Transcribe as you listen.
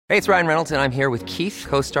Hey, it's Ryan Reynolds, and I'm here with Keith,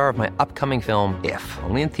 co-star of my upcoming film, If,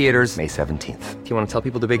 only in theaters May 17th. Do you want to tell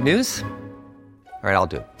people the big news? All right, I'll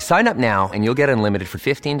do it. Sign up now and you'll get unlimited for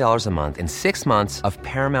 $15 a month and 6 months of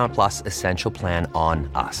Paramount Plus Essential Plan on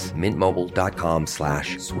us.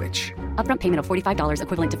 MintMobile.com/switch. Upfront payment of $45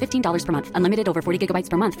 equivalent to $15 per month. Unlimited over 40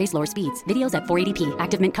 gigabytes per month. Face lower speeds. Videos at 480p.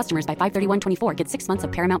 Active Mint customers by 531.24 get 6 months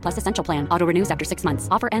of Paramount Plus Essential Plan. Auto renews after 6 months.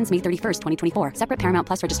 Offer ends May 31st, 2024. Separate Paramount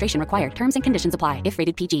Plus registration required. Terms and conditions apply if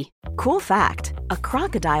rated PG. Cool fact, a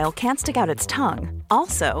crocodile can't stick out its tongue.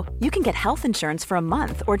 Also, you can get health insurance for a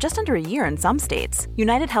month or just under a year in some states.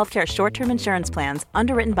 United Healthcare short-term insurance plans,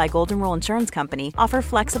 underwritten by Golden Rule Insurance Company, offer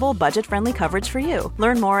flexible, budget-friendly coverage for you.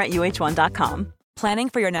 Learn more at uh1.com. Planning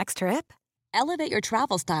for your next trip? Elevate your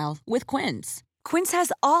travel style with Quince. Quince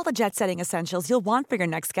has all the jet-setting essentials you'll want for your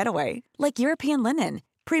next getaway, like European linen,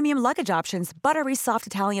 premium luggage options, buttery soft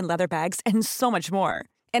Italian leather bags, and so much more.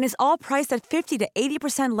 And is all priced at 50 to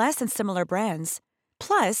 80% less than similar brands.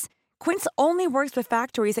 Plus, Quince only works with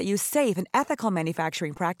factories that use safe and ethical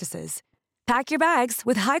manufacturing practices. Pack your bags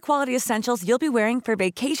with high-quality essentials you'll be wearing for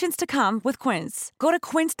vacations to come with Quince. Go to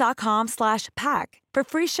quince.com/pack for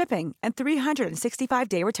free shipping and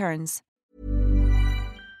 365-day returns.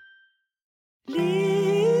 Leave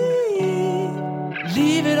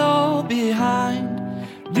it all behind.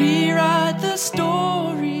 Rewrite the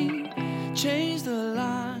story. Change the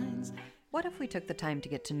lines. What if we took the time to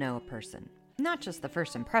get to know a person? Not just the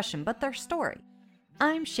first impression, but their story.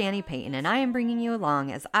 I'm Shani Payton, and I am bringing you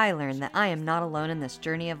along as I learn that I am not alone in this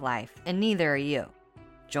journey of life, and neither are you.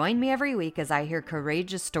 Join me every week as I hear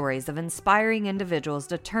courageous stories of inspiring individuals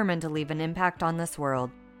determined to leave an impact on this world.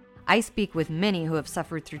 I speak with many who have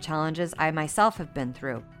suffered through challenges I myself have been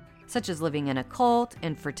through, such as living in a cult,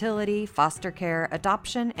 infertility, foster care,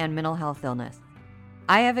 adoption, and mental health illness.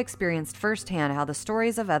 I have experienced firsthand how the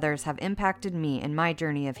stories of others have impacted me in my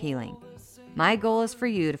journey of healing. My goal is for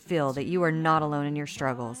you to feel that you are not alone in your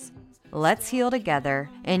struggles. Let's heal together,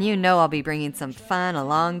 and you know I'll be bringing some fun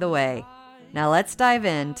along the way. Now let's dive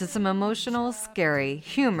into some emotional, scary,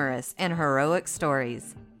 humorous, and heroic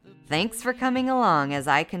stories. Thanks for coming along as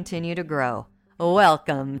I continue to grow.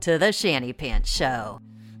 Welcome to the Shani Pants Show.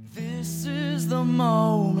 This is the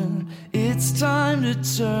moment. It's time to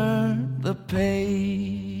turn the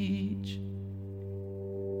page.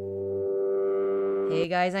 Hey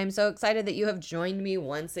guys, I'm so excited that you have joined me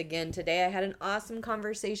once again today. I had an awesome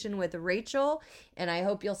conversation with Rachel, and I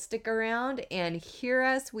hope you'll stick around and hear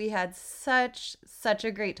us. We had such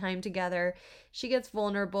a great time together. She gets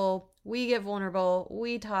vulnerable, we get vulnerable,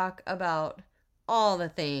 we talk about all the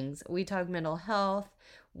things. We talk mental health,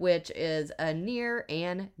 which is a near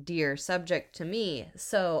and dear subject to me.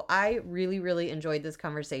 So I really enjoyed this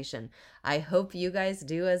conversation. I hope you guys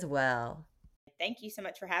do as well. Thank you so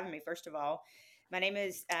much for having me, first of all. My name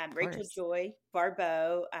is Rachel Joy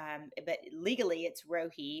Barbeau, but legally it's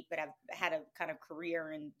Rohi, but I've had a kind of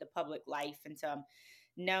career in the public life. And so I'm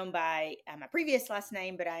known by my previous last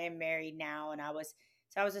name, but I am married now. And I was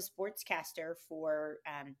a sportscaster for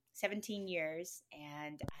 17 years,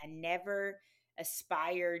 and I never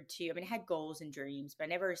aspired to, I had goals and dreams, but I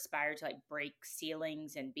never aspired to break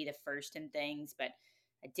ceilings and be the first in things. But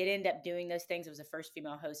I did end up doing those things. I was the first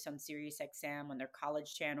female host on Sirius XM on their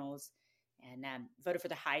college channels, and voted for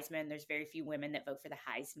the Heisman. There's very few women that vote for the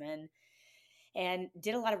Heisman, and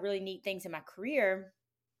did a lot of really neat things in my career.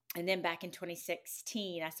 And then back in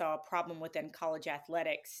 2016, I saw a problem within college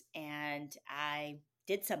athletics, and I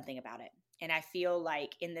did something about it. And I feel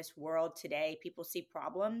like in this world today, people see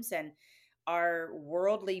problems, and our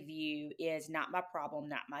worldly view is not my problem,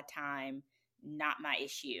 not my time, not my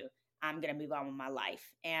issue. I'm going to move on with my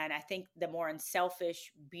life. And I think the more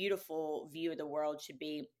unselfish, beautiful view of the world should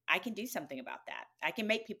be, I can do something about that. I can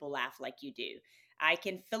make people laugh like you do. I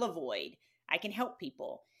can fill a void. I can help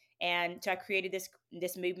people. And so I created this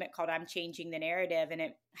movement called I'm Changing the Narrative. And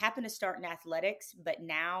it happened to start in athletics, but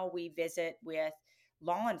now we visit with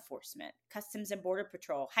law enforcement, Customs and Border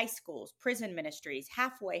Patrol, high schools, prison ministries,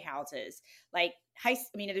 halfway houses.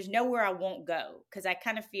 There's nowhere I won't go, because I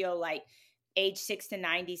kind of feel like age 6 to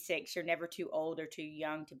 96, you're never too old or too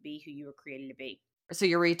young to be who you were created to be. So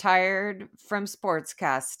you're retired from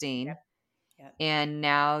sportscasting. Yep. And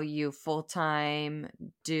now you full-time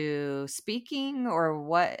do speaking, or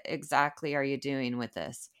what exactly are you doing with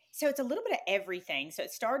this? So it's a little bit of everything. So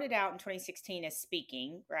it started out in 2016 as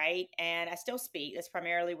speaking, right? And I still speak. That's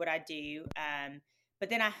primarily what I do. But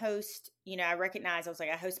then I host,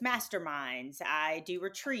 I host masterminds. I do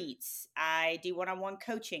retreats. I do one-on-one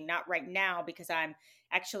coaching, not right now because I'm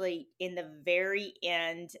actually in the very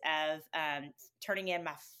end of turning in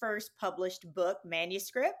my first published book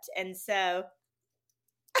manuscript. And so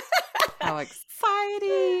How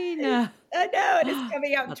exciting. I know, and it's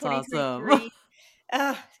coming out in That's awesome. 2023.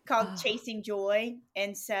 Called Chasing Joy.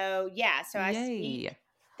 And so, yeah, so I speak. Yay.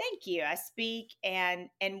 Thank you. I speak, and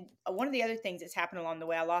one of the other things that's happened along the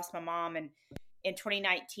way, I lost my mom in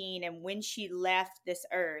 2019, and when she left this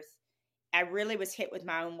earth, I really was hit with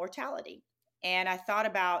my own mortality. And I thought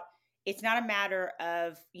about, it's not a matter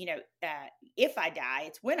of, if I die,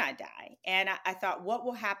 it's when I die. And I thought, what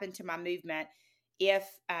will happen to my movement if,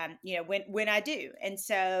 when I do? And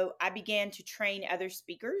so I began to train other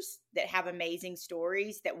speakers that have amazing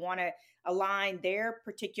stories, that want to align their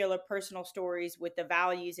particular personal stories with the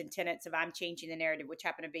values and tenets of I'm Changing the Narrative, which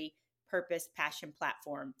happen to be purpose, passion,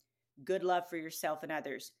 platform, good love for yourself and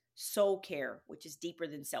others, soul care, which is deeper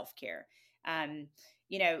than self-care,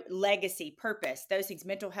 legacy, purpose, those things,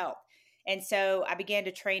 mental health. And so I began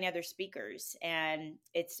to train other speakers, and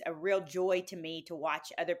it's a real joy to me to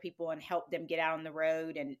watch other people and help them get out on the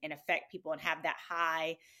road and affect people and have that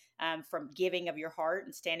high from giving of your heart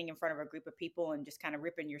and standing in front of a group of people and just kind of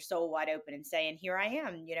ripping your soul wide open and saying, here I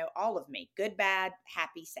am, all of me, good, bad,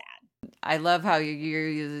 happy, sad. I love how you're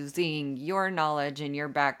using your knowledge and your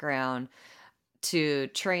background to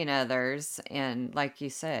train others. And like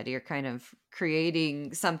you said, you're kind of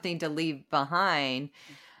creating something to leave behind,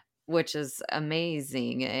 which is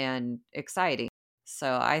amazing and exciting.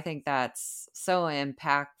 So I think that's so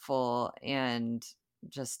impactful, and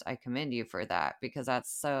just I commend you for that, because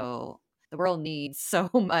the world needs so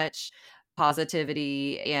much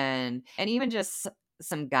positivity and even just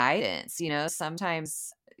some guidance.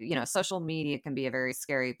 Sometimes, social media can be a very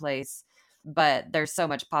scary place, but there's so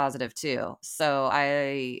much positive too. So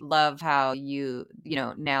I love how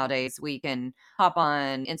nowadays we can hop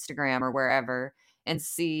on Instagram or wherever and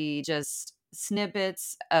see just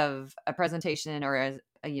snippets of a presentation or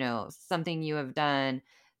something you have done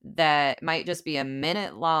that might just be a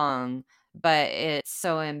minute long, but it's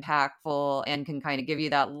so impactful and can kind of give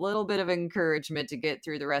you that little bit of encouragement to get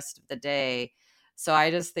through the rest of the day. So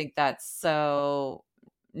I just think that's so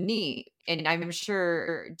neat. And I'm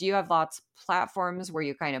sure, do you have lots of platforms where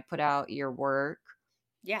you kind of put out your work?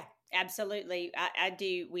 Yeah, absolutely. I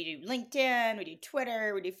do. We do LinkedIn, we do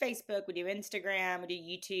Twitter, we do Facebook, we do Instagram, we do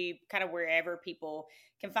YouTube, kind of wherever people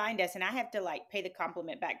can find us. And I have to pay the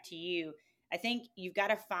compliment back to you. I think you've got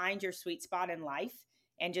to find your sweet spot in life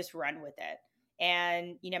and just run with it.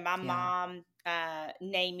 And, my mom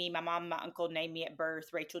named me, my mom and my uncle named me at birth,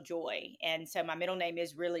 Rachel Joy. And so my middle name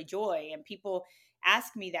is really Joy. And people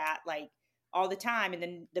ask me that all the time. And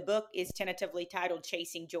then the book is tentatively titled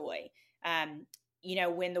Chasing Joy.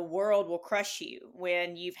 When the world will crush you,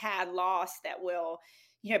 when you've had loss that will,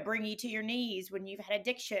 bring you to your knees, when you've had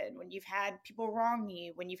addiction, when you've had people wrong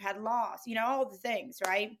you, when you've had loss, all the things,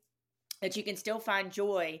 right? That you can still find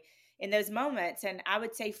joy in those moments. And I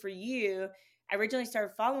would say for you, I originally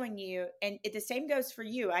started following you, and the same goes for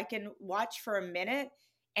you. I can watch for a minute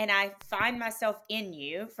and I find myself in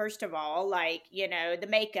you, first of all, the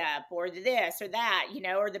makeup or this or that,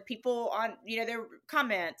 or the people on, their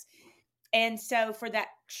comments. And so for that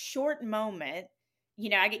short moment,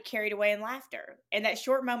 I get carried away in laughter. And that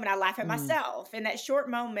short moment, I laugh at myself. In that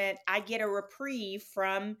short moment, I get a reprieve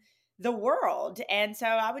from the world. And so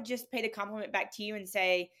I would just pay the compliment back to you and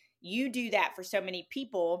say, you do that for so many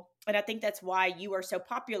people. And I think that's why you are so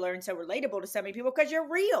popular and so relatable to so many people, because you're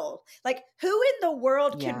real. Who in the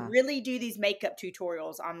world can really do these makeup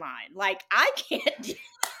tutorials online? I can't do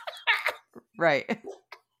Right.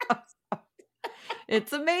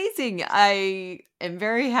 It's amazing. I am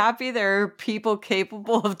very happy there are people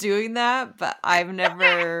capable of doing that, but I've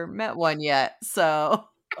never met one yet. So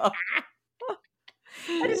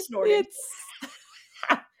I just snorted.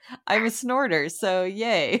 I'm a snorter, so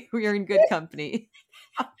yay, we're in good company.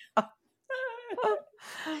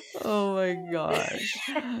 Oh my gosh.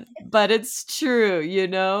 But it's true,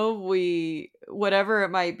 whatever it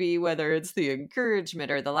might be, whether it's the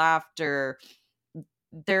encouragement or the laughter,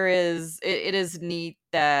 it is neat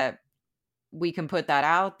that we can put that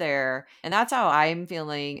out there. And that's how I'm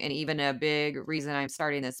feeling. And even a big reason I'm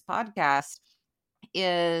starting this podcast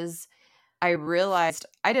is I realized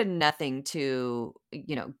I did nothing to,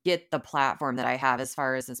 get the platform that I have as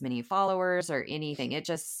far as many followers or anything. It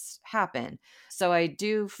just happened. So I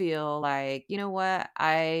do feel like, you know what?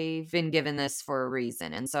 I've been given this for a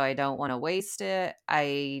reason. And so I don't want to waste it.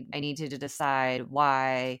 I need to decide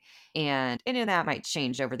why. And that might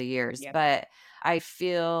change over the years. Yep. But I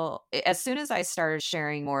feel as soon as I started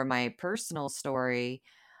sharing more of my personal story,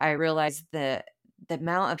 I realized that the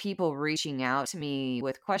amount of people reaching out to me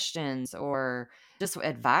with questions or just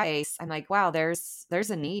advice, I'm like, wow, there's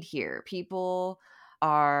a need here. People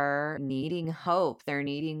are needing hope. They're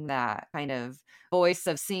needing that kind of voice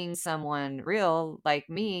of seeing someone real like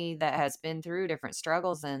me that has been through different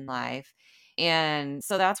struggles in life. And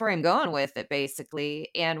so that's where I'm going with it, basically.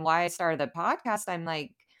 And why I started the podcast, I'm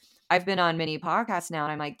like, I've been on many podcasts now,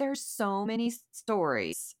 and I'm like, there's so many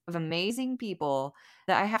stories of amazing people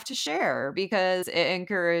that I have to share because it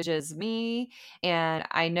encourages me. And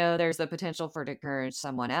I know there's the potential for it to encourage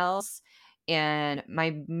someone else. And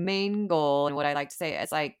my main goal, and what I like to say is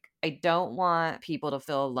like, I don't want people to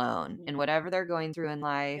feel alone in whatever they're going through in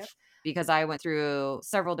life, because I went through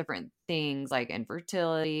several different things like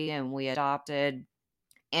infertility, and we adopted.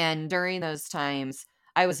 And during those times,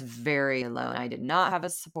 I was very alone. I did not have a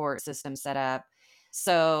support system set up.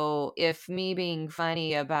 So if me being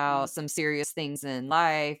funny about some serious things in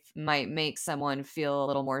life might make someone feel a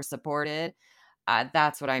little more supported,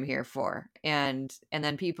 that's what I'm here for. And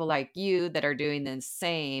then people like you that are doing the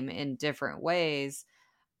same in different ways,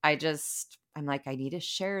 I'm like, I need to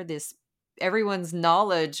share this, everyone's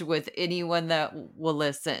knowledge, with anyone that will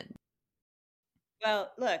listen.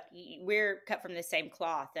 Well, look, we're cut from the same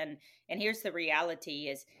cloth, and here's the reality: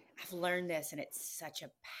 is I've learned this, and it's such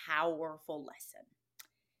a powerful lesson.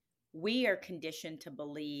 We are conditioned to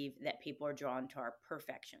believe that people are drawn to our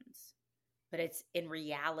perfections, but it's in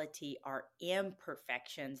reality our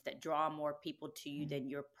imperfections that draw more people to you than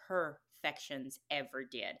your perfections ever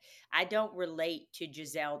did. I don't relate to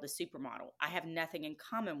Giselle the supermodel. I have nothing in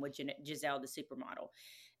common with Giselle the supermodel.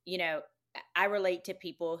 You know, I relate to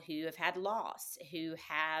people who have had loss, who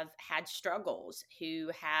have had struggles, who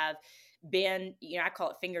have been, I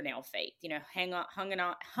call it fingernail faith,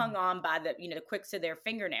 hung on by the quicks of their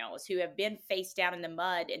fingernails, who have been face down in the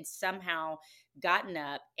mud and somehow gotten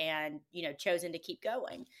up and, chosen to keep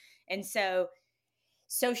going. And so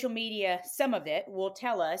social media, some of it will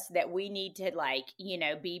tell us that we need to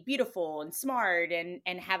be beautiful and smart and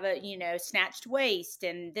have a, snatched waist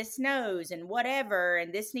and this nose and whatever,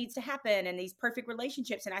 and this needs to happen and these perfect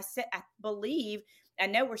relationships. And I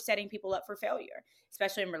know we're setting people up for failure,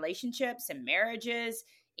 especially in relationships and marriages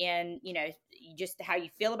and, just how you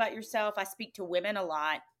feel about yourself. I speak to women a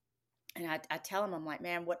lot. And I tell them, I'm like,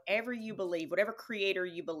 man, whatever you believe, whatever creator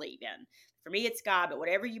you believe in, for me, it's God, but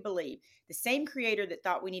whatever you believe, the same creator that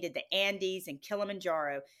thought we needed the Andes and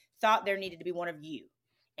Kilimanjaro thought there needed to be one of you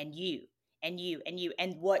and you and you and you.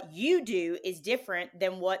 And what you do is different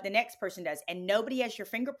than what the next person does. And nobody has your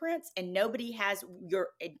fingerprints, and nobody has your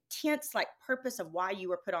intense purpose of why you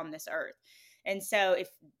were put on this earth. And so if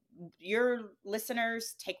your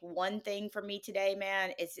listeners take one thing from me today,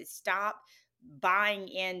 man, it's stop buying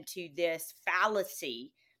into this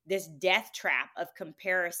fallacy, this death trap of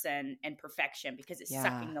comparison and perfection, because it's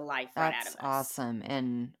sucking the life right out of us. That's awesome.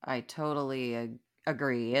 And I totally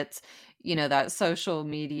agree. It's, that social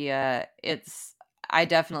media, I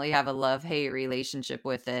definitely have a love-hate relationship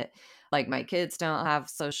with it. Like, my kids don't have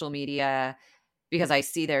social media because I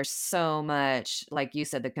see there's so much, like you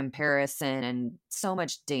said, the comparison and so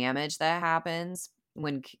much damage that happens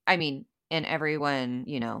and everyone,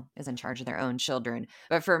 is in charge of their own children.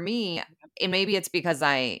 But for me, and maybe it's because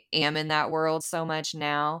I am in that world so much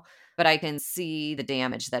now, but I can see the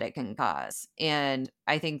damage that it can cause. And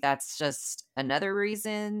I think that's just another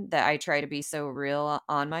reason that I try to be so real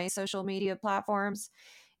on my social media platforms,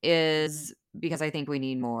 is because I think we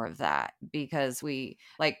need more of that, because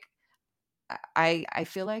I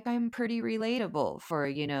feel like I'm pretty relatable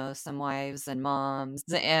for, some wives and moms.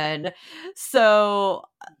 And so,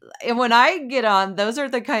 and when I get on, those are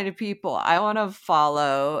the kind of people I want to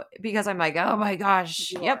follow, because I'm like, oh my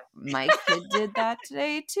gosh, yep, my kid did that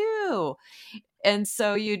today too. And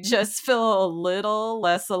so you just feel a little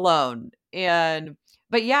less alone.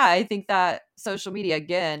 But yeah, I think that social media,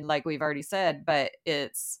 again, like we've already said, but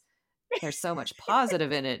there's so much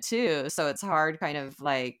positive in it too. So it's hard, kind of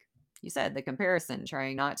like you said, the comparison,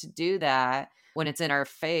 trying not to do that when it's in our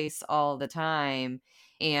face all the time,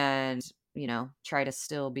 and, try to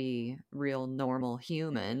still be real normal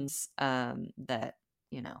humans, but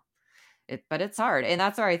it's hard. And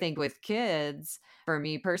that's where I think with kids, for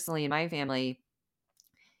me personally, in my family,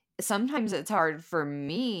 sometimes it's hard for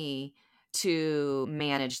me to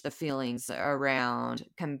manage the feelings around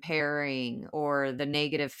comparing or the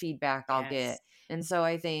negative feedback I'll get. And so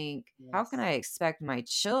I think, how can I expect my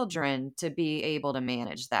children to be able to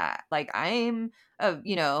manage that? Like, I'm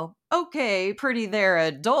okay, pretty there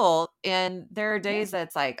adult. And there are days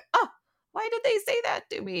that's like, oh, why did they say that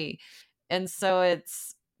to me? And so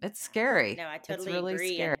it's scary. No, I totally really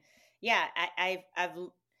agree. scary. And yeah, I've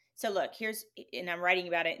So look, and I'm writing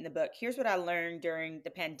about it in the book. Here's what I learned during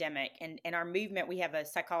the pandemic, and our movement. We have a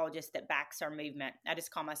psychologist that backs our movement. I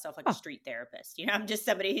just call myself like a street therapist. I'm just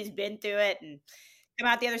somebody who's been through it and come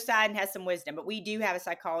out the other side and has some wisdom. But we do have a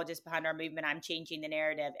psychologist behind our movement. I'm changing the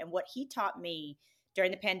narrative. And what he taught me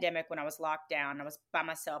during the pandemic, when I was locked down, I was by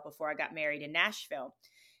myself before I got married in Nashville.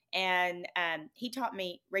 And he taught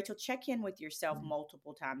me, Rachel, check in with yourself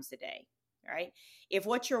multiple times a day. Right? If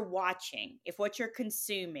what you're watching, if what you're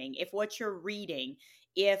consuming, if what you're reading,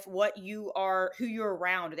 if what you are, who you're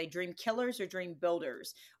around, are they dream killers or dream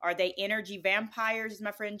builders? Are they energy vampires, as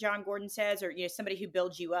my friend John Gordon says, or somebody who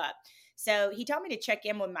builds you up? So he taught me to check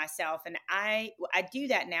in with myself, and I do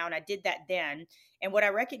that now, and I did that then. And what I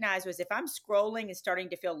recognized was if I'm scrolling and starting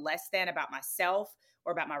to feel less than about myself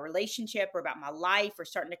or about my relationship or about my life or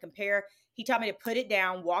starting to compare, he taught me to put it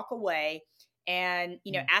down, walk away, and,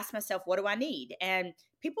 ask myself, what do I need? And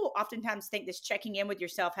people oftentimes think this checking in with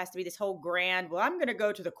yourself has to be this whole grand, well, I'm going to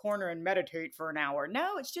go to the corner and meditate for an hour.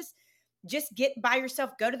 No, it's just get by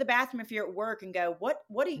yourself, go to the bathroom if you're at work and go, what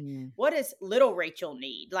does little Rachel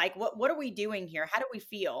need? Like, what are we doing here? How do we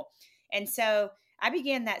feel? And so I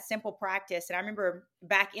began that simple practice. And I remember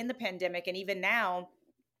back in the pandemic and even now,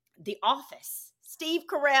 The Office, Steve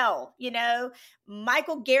Carell,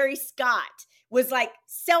 Michael Gary Scott was like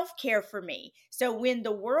self-care for me. So when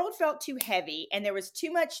the world felt too heavy and there was too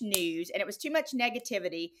much news and it was too much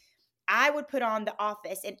negativity, I would put on The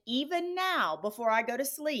Office. And even now, before I go to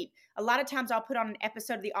sleep, a lot of times I'll put on an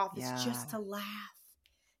episode of The Office just to laugh,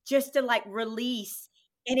 just to like release.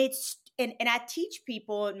 And and I teach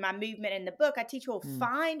people in my movement in the book, I teach people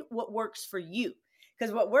find what works for you.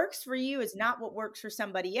 Because what works for you is not what works for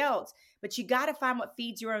somebody else, but you got to find what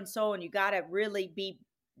feeds your own soul, and you got to really be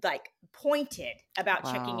like pointed about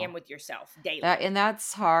checking in with yourself daily. And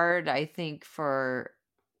that's hard, I think, for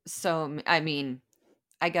probably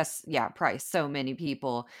so many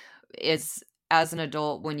people is as an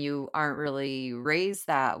adult when you aren't really raised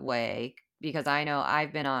that way, because I know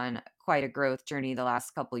I've been on quite a growth journey the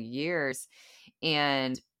last couple of years,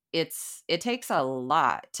 and it takes a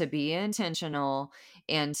lot to be intentional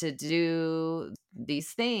and to do these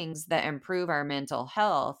things that improve our mental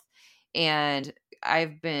health. And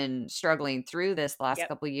I've been struggling through this last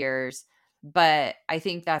couple of years, but I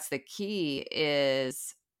think that's the key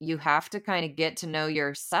is you have to kind of get to know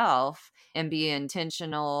yourself and be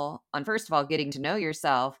intentional on, first of all, getting to know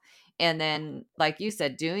yourself. And then, like you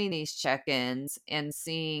said, doing these check-ins and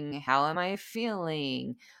seeing how am I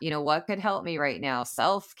feeling? What could help me right now?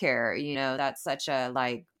 Self-care, that's such a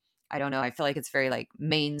I don't know. I feel like it's very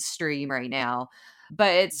mainstream right now, but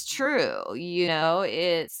it's true,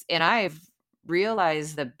 and I've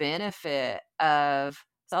realized the benefit of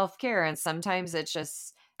self-care. And sometimes it's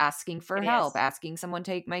just asking for help, asking someone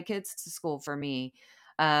to take my kids to school for me.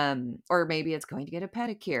 Or maybe it's going to get a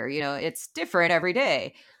pedicure, it's different every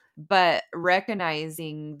day. But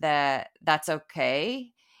recognizing that that's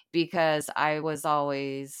okay, because I was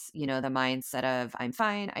always, the mindset of I'm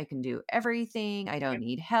fine, I can do everything, I don't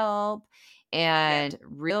need help, and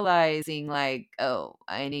realizing oh,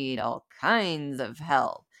 I need all kinds of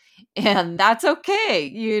help, and that's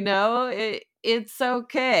okay. It's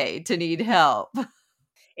okay to need help.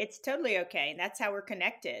 It's totally okay. And that's how we're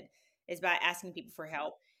connected, is by asking people for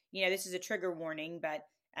help. This is a trigger warning, but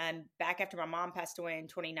back after my mom passed away in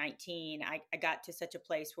 2019, I got to such a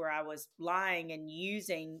place where I was lying and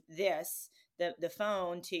using the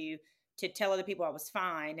phone to tell other people I was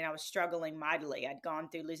fine. And I was struggling mightily. I'd gone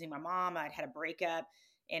through losing my mom. I'd had a breakup,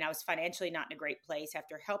 and I was financially not in a great place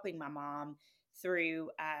after helping my mom through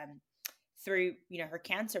her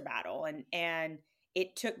cancer battle. And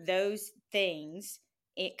it took those things,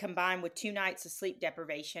 it combined with 2 nights of sleep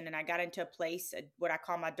deprivation. And I got into a place, what I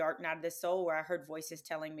call my dark night of the soul, where I heard voices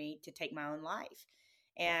telling me to take my own life.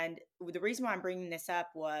 And the reason why I'm bringing this up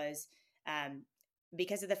was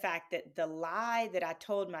because of the fact that the lie that I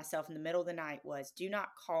told myself in the middle of the night was, do not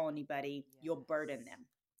call anybody, you'll burden them.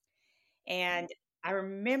 And I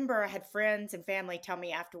remember I had friends and family tell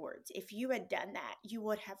me afterwards, if you had done that, you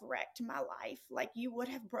would have wrecked my life. You would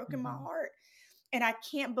have broken my heart. And I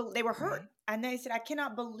can't believe, they were hurt. Right. And they said, I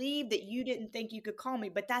cannot believe that you didn't think you could call me.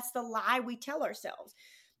 But that's the lie we tell ourselves.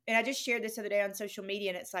 And I just shared this the other day on social media,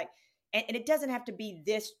 and it's and it doesn't have to be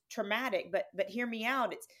this traumatic, but hear me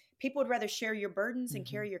out. It's people would rather share your burdens and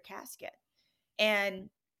carry your casket. And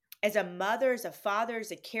as a mother, as a father,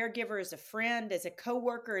 as a caregiver, as a friend, as a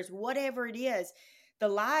coworker, as whatever it is, the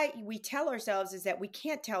lie we tell ourselves is that we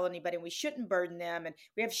can't tell anybody and we shouldn't burden them. And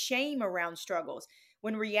we have shame around struggles.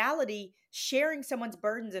 when reality, sharing someone's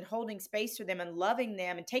burdens and holding space for them and loving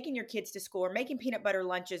them and taking your kids to school or making peanut butter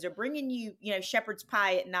lunches or bringing you, shepherd's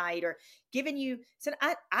pie at night or giving you, so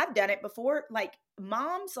I've done it before. Like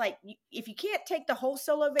moms, like if you can't take the whole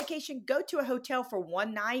solo vacation, go to a hotel for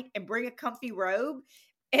one night and bring a comfy robe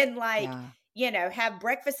and have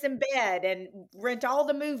breakfast in bed and rent all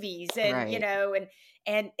the movies and, Right.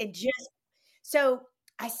 and just, so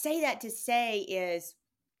I say that to say is,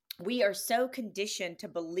 we are so conditioned to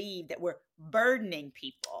believe that we're burdening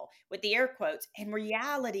people with the air quotes. In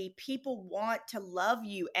reality, people want to love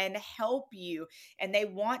you and help you, and they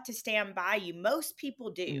want to stand by you. Most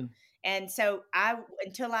people do. Mm. And so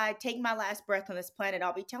until I take my last breath on this planet,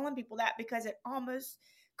 I'll be telling people that because it almost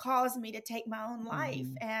caused me to take my own life.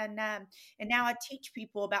 Mhm. And now I teach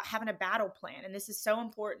people about having a battle plan. And this is so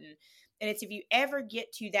important. And it's, if you ever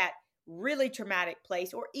get to that really traumatic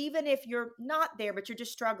place, or even if you're not there, but you're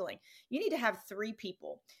just struggling, you need to have 3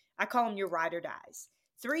 people. I call them your ride or dies.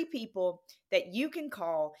 3 people that you can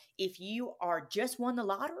call if you are just won the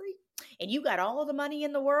lottery and you got all the money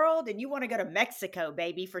in the world and you want to go to Mexico,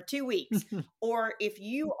 baby, for 2 weeks. Or if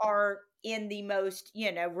you are in the most,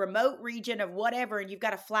 remote region of whatever, and you've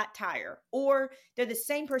got a flat tire, or they're the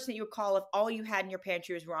same person that you would call if all you had in your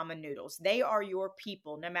pantry was ramen noodles. They are your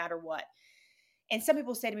people no matter what. And some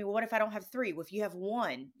people say to me, well, what if I don't have 3? Well, if you have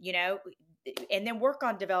 1, and then work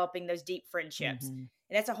on developing those deep friendships. Mhm. And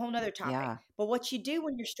that's a whole nother topic. Yeah. But what you do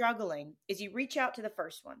when you're struggling is you reach out to the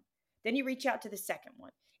first one, then you reach out to the second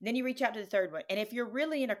one, and then you reach out to the third one. And if you're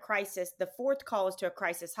really in a crisis, the 4th call is to a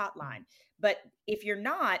crisis hotline. But if you're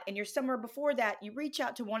not, and you're somewhere before that, you reach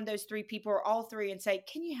out to one of those 3 people or all 3 and say,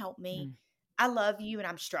 can you help me? Mm. I love you and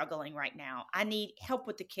I'm struggling right now. I need help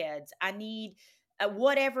with the kids. I need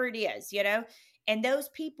whatever it is, And those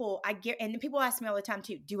people, and people ask me all the time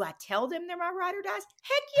too, do I tell them they're my ride or dies?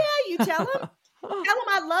 Heck yeah, you tell them. Tell them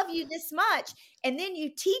I love you this much. And then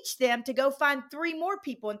you teach them to go find 3 more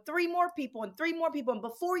people and 3 more people and 3 more people. And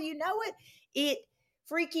before you know it, it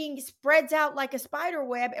freaking spreads out like a spider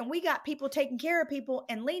web. And we got people taking care of people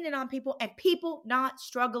and leaning on people and people not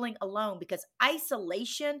struggling alone, because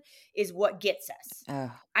isolation is what gets us.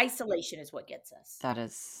 Oh, Isolation is what gets us. that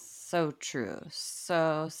is so true.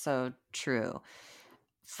 So true.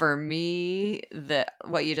 For me,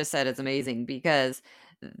 what you just said is amazing, because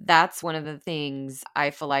that's one of the things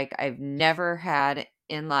I feel like I've never had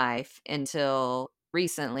in life until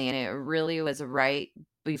recently. And it really was right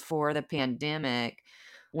before the pandemic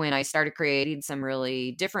when I started creating some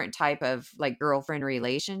really different type of like girlfriend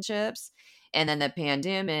relationships. And then the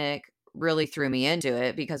pandemic really threw me into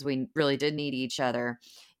it because we really did need each other.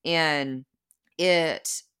 And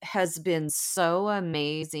it has been so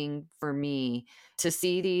amazing for me to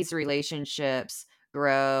see these relationships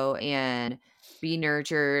grow and be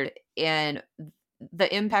nurtured, and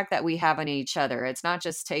the impact that we have on each other. It's not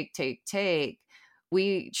just take, take, take.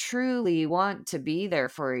 We truly want to be there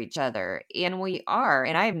for each other, and we are.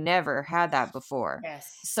 And I've never had that before.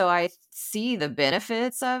 Yes. So I see the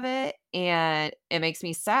benefits of it, and it makes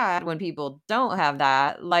me sad when people don't have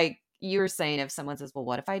that. Like you were saying, if someone says, well,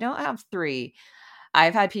 what if I don't have 3?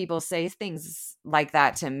 I've had people say things like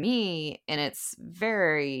that to me, and it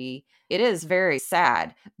is very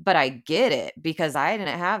sad, but I get it because I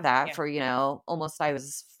didn't have that Yeah. for, almost I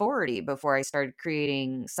was 40 before I started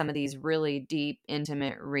creating some of these really deep,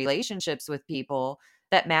 intimate relationships with people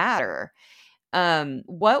that matter.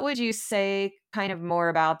 What would you say kind of more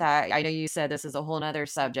about that? I know you said this is a whole nother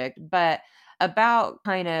subject, but about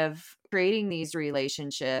kind of creating these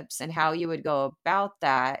relationships and how you would go about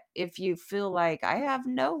that if you feel like I have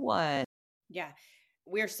no one. Yeah.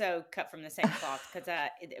 We're so cut from the same cloth because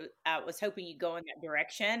I was hoping you'd go in that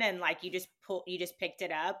direction, and like you just picked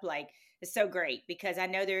it up. Like it's so great because I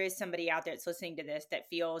know there is somebody out there that's listening to this that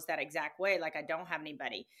feels that exact way. Like I don't have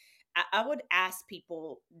anybody. I would ask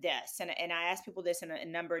people this, and I ask people this in a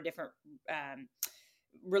number of different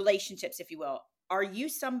relationships, if you will. Are you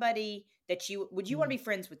somebody that would you want to be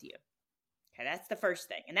friends with you? Okay, that's the first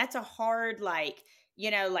thing. And that's a hard, like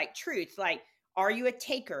truth. Like, are you a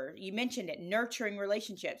taker? You mentioned it, nurturing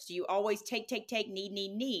relationships. Do you always take,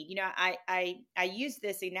 need? I use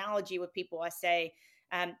this analogy with people. I say,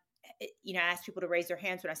 I ask people to raise their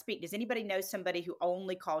hands when I speak. Does anybody know somebody who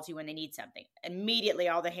only calls you when they need something? Immediately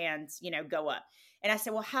all the hands, go up. And I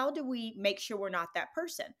said, well, how do we make sure we're not that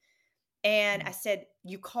person? And I said,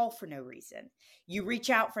 you call for no reason. You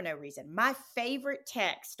reach out for no reason. My favorite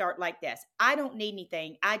texts start like this. I don't need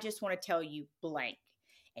anything. I just want to tell you blank.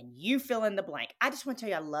 And you fill in the blank. I just want to tell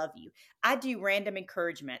you I love you. I do random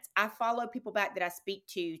encouragements. I follow people back that I speak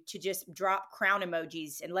to just drop crown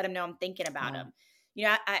emojis and let them know I'm thinking about them. You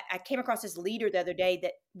know, I came across this leader the other day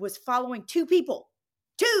that was following 2 people,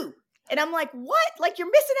 2. And I'm like, what? Like, you're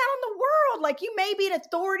missing out on the world. Like, you may be an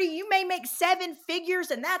authority. You may make 7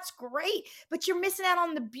 figures, and that's great. But you're missing out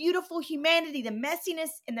on the beautiful humanity, the messiness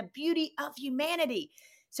and the beauty of humanity.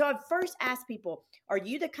 So I first ask people, are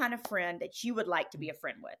you the kind of friend that you would like to be a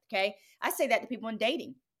friend with? Okay. I say that to people in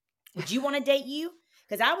dating. Would you want to date you?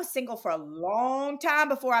 Because I was single for a long time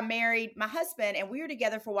before I married my husband, and we were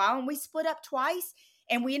together for a while, and we split up twice,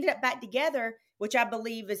 and we ended up back together, which I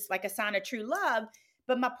believe is like a sign of true love.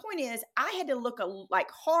 But my point is, I had to look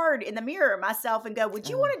like hard in the mirror myself and go, would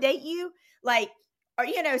you want to date you? Like, or,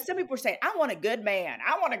 you know, some people are saying, I want a good man.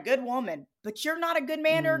 I want a good woman, but you're not a good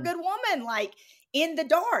man or a good woman, like in the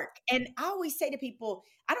dark. And I always say to people,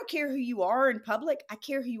 I don't care who you are in public. I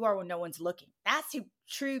care who you are when no one's looking. That's who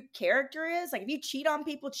true character is. Like if you cheat on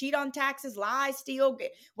people, cheat on taxes, lie, steal,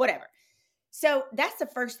 whatever. So that's the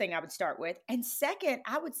first thing I would start with. And second,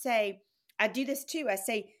 I would say, I do this too. I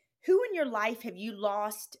say, who in your life have you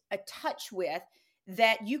lost a touch with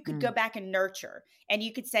that you could go back and nurture? And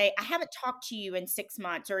you could say, I haven't talked to you in 6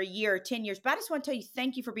 months or a year or 10 years, but I just want to tell you,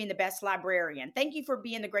 thank you for being the best librarian. Thank you for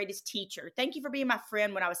being the greatest teacher. Thank you for being my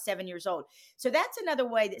friend when I was 7 years old. So that's another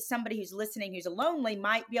way that somebody who's listening, who's lonely,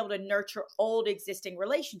 might be able to nurture old existing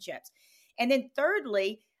relationships. And then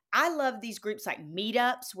thirdly, I love these groups like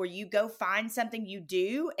meetups where you go find something you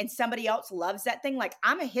do and somebody else loves that thing. Like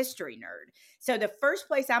I'm a history nerd. So the first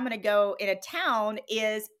place I'm going to go in a town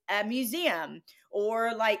is a museum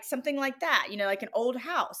or like something like that, you know, like an old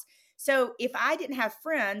house. So if I didn't have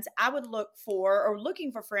friends, I would look for, or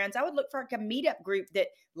looking for friends, I would look for like a meetup group that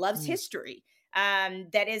loves history,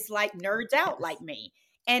 that is like nerds out like me.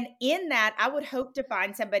 And in that, I would hope to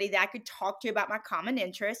find somebody that I could talk to about my common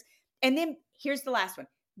interests. And then here's the last one.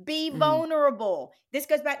 Be vulnerable. This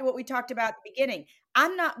goes back to what we talked about at the beginning.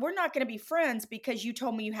 We're not going to be friends because you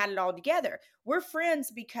told me you had it all together. We're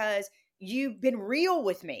friends because you've been real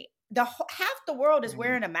with me. Half the world is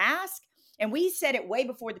wearing a mask. And we said it way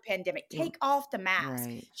before the pandemic. Take off the mask.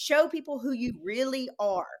 Right. Show people who you really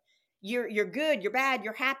are. You're good, you're bad,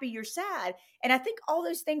 you're happy, you're sad. And I think all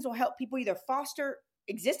those things will help people either foster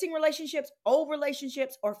existing relationships, old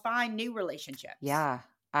relationships, or find new relationships. Yeah.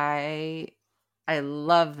 I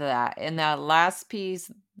love that. And that last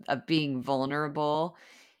piece of being vulnerable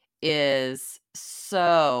is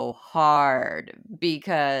so hard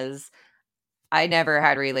because I never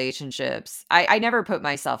had relationships. I never put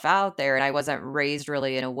myself out there, and I wasn't raised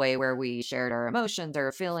really in a way where we shared our emotions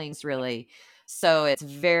or feelings really. So it's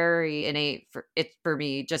very innate for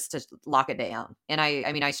me just to lock it down. And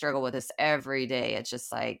I mean, I struggle with this every day. It's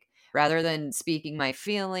just like, rather than speaking my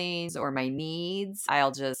feelings or my needs,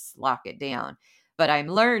 I'll just lock it down. But I'm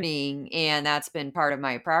learning, and that's been part of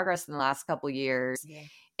my progress in the last couple years. Yeah.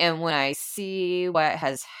 And when I see what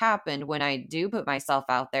has happened when I do put myself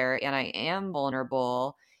out there and I am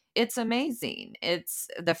vulnerable, it's amazing. It's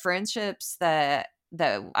the friendships that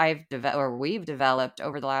I've developed or we've developed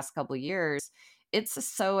over the last couple years. It's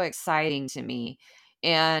so exciting to me.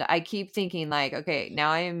 And I keep thinking like, okay,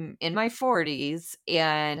 now I'm in my 40s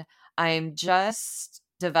and I'm just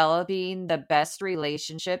developing the best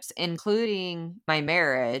relationships, including my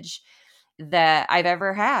marriage, that I've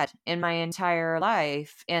ever had in my entire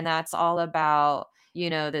life. And that's all about, you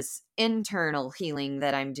know, this internal healing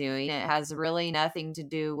that I'm doing. It has really nothing to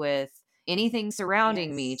do with anything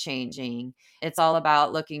surrounding me changing. It's all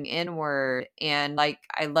about looking inward. And like,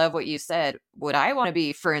 I love what you said. Would I want to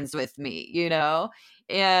be friends with me, you know?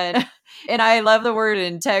 And I love the word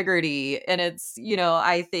integrity. And it's, you know,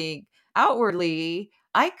 I think outwardly,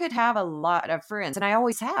 I could have a lot of friends, and I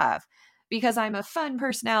always have, because I'm a fun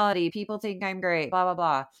personality. People think I'm great, blah, blah,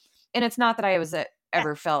 blah. And it's not that I was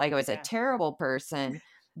ever felt like I was a terrible person,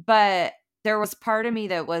 but there was part of me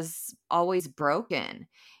that was always broken.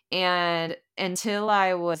 And until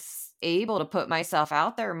I was able to put myself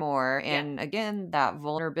out there more, and again, that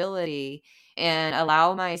vulnerability, and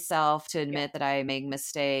allow myself to admit that I make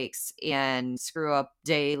mistakes and screw up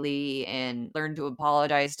daily and learn to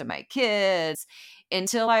apologize to my kids.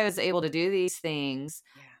 Until I was able to do these things,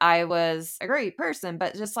 I was a great person,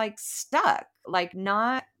 but just like stuck, like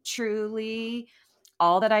not truly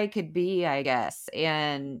all that I could be, I guess.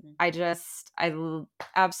 And I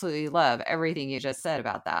absolutely love everything you just said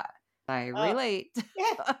about that. I relate.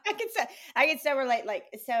 Yeah, I can so relate. Like,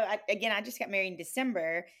 so I just got married in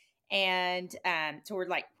December, and so we're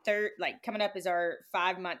like coming up is our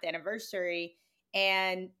 5-month anniversary,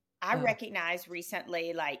 and I recognized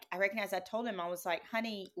recently, I told him, I was like,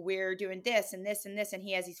 honey, we're doing this and this and this. And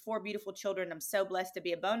he has these 4 beautiful children. I'm so blessed to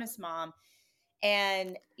be a bonus mom.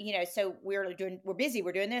 And, so we're busy,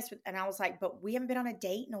 we're doing this. And I was like, but we haven't been on a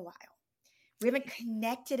date in a while. We haven't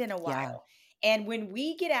connected in a while. Yeah. And when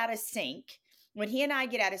we get out of sync, when he and I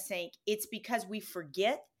get out of sync, it's because we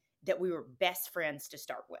forget that we were best friends to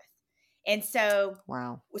start with. And so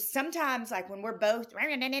sometimes like when we're both, because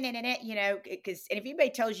and if anybody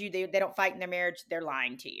tells you they don't fight in their marriage, they're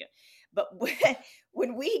lying to you. But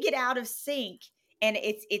when we get out of sync and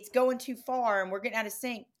it's going too far and we're getting out of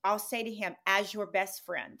sync, I'll say to him, as your best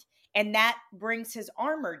friend. And that brings his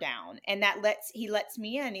armor down, and he lets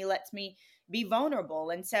me in, he lets me be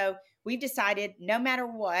vulnerable. And so we've decided no matter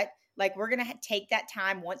what, like we're going to take that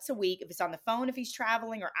time once a week. If it's on the phone, if he's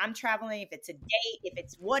traveling or I'm traveling, if it's a date, if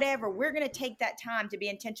it's whatever, we're going to take that time to be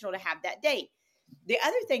intentional to have that date. The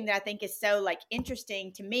other thing that I think is so like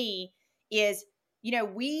interesting to me is,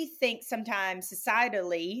 we think sometimes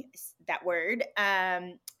societally, that word,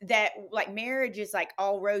 that like marriage is like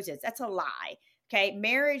all roses. That's a lie. Okay.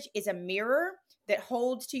 Marriage is a mirror that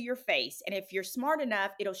holds to your face. And if you're smart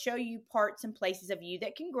enough, it'll show you parts and places of you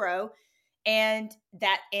that can grow. And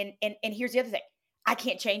here's the other thing. I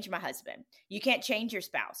can't change my husband. You can't change your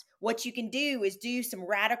spouse. What you can do is do some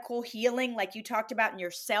radical healing, like you talked about in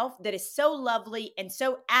yourself, that is so lovely and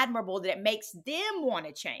so admirable that it makes them want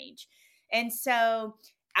to change. And so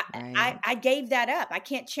I gave that up. I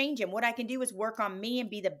can't change him. What I can do is work on me and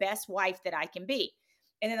be the best wife that I can be.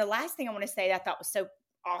 And then the last thing I want to say that I thought was so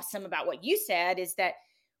awesome about what you said is that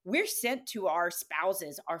we're sent to our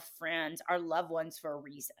spouses, our friends, our loved ones for a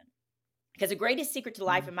reason. Because the greatest secret to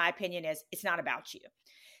life, in my opinion, is it's not about you.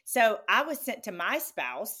 So I was sent to my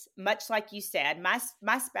spouse, much like you said. My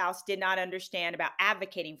spouse did not understand about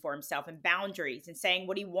advocating for himself and boundaries and saying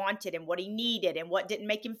what he wanted and what he needed and what didn't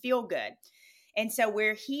make him feel good. And so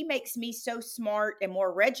where he makes me so smart and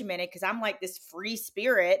more regimented, because I'm like this free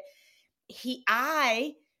spirit,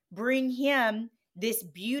 I bring him this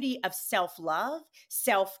beauty of self-love,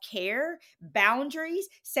 self-care, boundaries,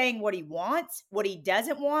 saying what he wants, what he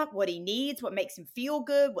doesn't want, what he needs, what makes him feel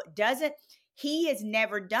good, what doesn't. He has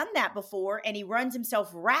never done that before, and he runs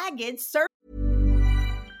himself ragged.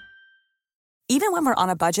 Even when we're on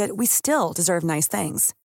a budget, we still deserve nice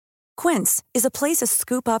things. Quince is a place to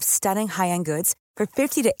scoop up stunning high-end goods for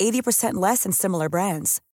 50 to 80% less than similar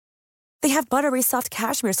brands. They have buttery soft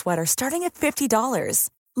cashmere sweaters starting at $50,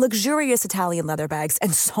 luxurious Italian leather bags,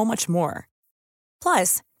 and so much more.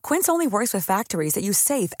 Plus, Quince only works with factories that use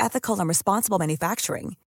safe, ethical, and responsible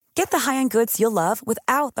manufacturing. Get the high-end goods you'll love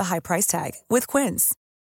without the high price tag with Quince.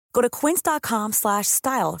 Go to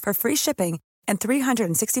quince.com/style for free shipping and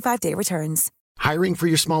 365-day returns. Hiring for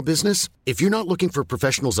your small business? If you're not looking for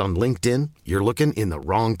professionals on LinkedIn, you're looking in the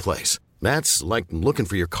wrong place. That's like looking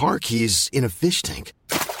for your car keys in a fish tank.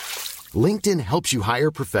 LinkedIn helps you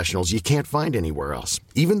hire professionals you can't find anywhere else,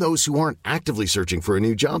 even those who aren't actively searching for a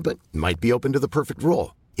new job but might be open to the perfect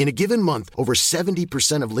role. In a given month, over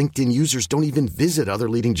 70% of LinkedIn users don't even visit other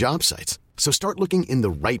leading job sites. So start looking in the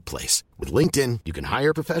right place. With LinkedIn, you can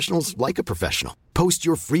hire professionals like a professional. Post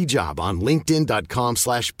your free job on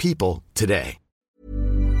linkedin.com/people today.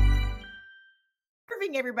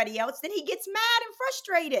 Everybody else, then he gets mad and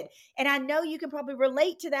frustrated. And I know you can probably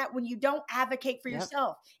relate to that when you don't advocate for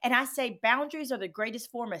yourself. And I say boundaries are the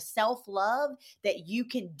greatest form of self-love that you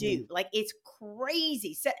can do. Like, it's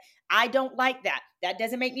crazy. So I don't like that. That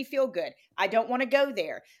doesn't make me feel good. I don't want to go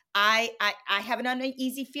there. I have an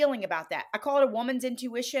uneasy feeling about that. I call it a woman's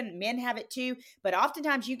intuition. Men have it too. But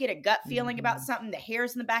oftentimes you get a gut feeling about something. The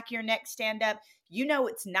hairs in the back of your neck stand up. You know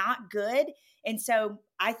it's not good. And so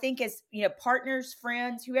I think as, partners,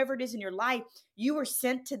 friends, whoever it is in your life, you were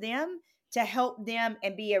sent to them to help them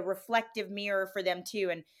and be a reflective mirror for them too.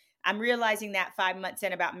 And I'm realizing that 5 months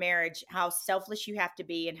in about marriage, how selfless you have to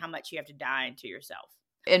be and how much you have to die into yourself.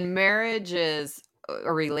 And marriages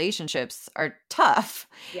or relationships are tough.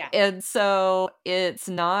 Yeah. And so it's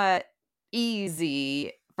not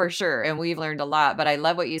easy for sure. And we've learned a lot, but I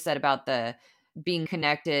love what you said about the being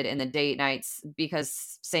connected in the date nights,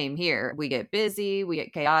 because same here. We get busy, we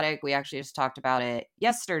get chaotic. We actually just talked about it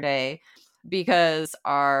yesterday because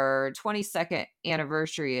our 22nd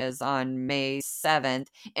anniversary is on May 7th,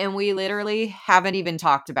 and we literally haven't even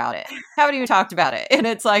talked about it. And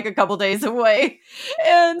it's like a couple days away.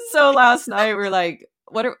 And so last night we're like,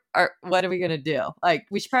 what are we going to do? Like,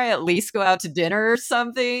 we should probably at least go out to dinner or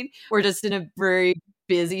something. We're just in a very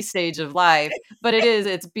busy stage of life, but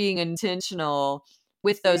it's being intentional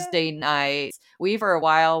with those date nights. We for a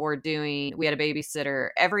while we had a babysitter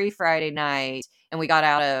every Friday night, and we got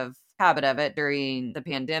out of habit of it during the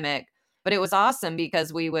pandemic, but it was awesome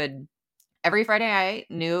because we would every Friday night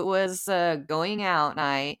knew it was going out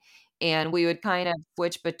night, And we would kind of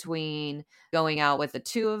switch between going out with the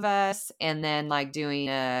two of us and then like doing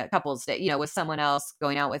a couple's date, with someone else,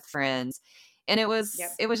 going out with friends. And it was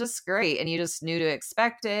just great. And you just knew to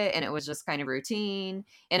expect it. And it was just kind of routine.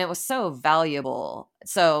 And it was so valuable.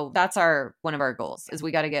 So that's one of our goals is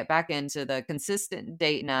we got to get back into the consistent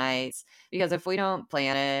date nights, because if we don't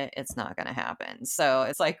plan it, it's not going to happen. So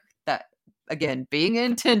it's like that, again, being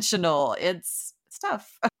intentional. It's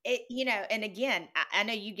tough. And again, I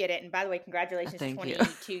know you get it. And by the way, congratulations Thank for you.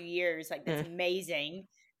 22 years. Like, that's amazing.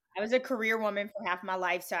 I was a career woman for half my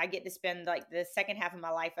life, so I get to spend like the second half of my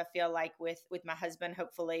life, I feel like, with my husband,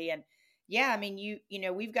 hopefully. And yeah, I mean,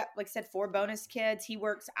 we've got, like I said, 4 bonus kids. He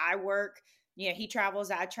works, I work. He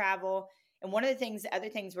travels, I travel. And one of the other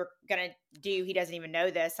things we're gonna do, he doesn't even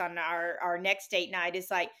know this, on our next date night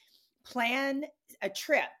is like plan a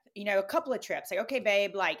trip. A couple of trips. Like, okay,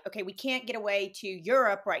 babe, like, okay, we can't get away to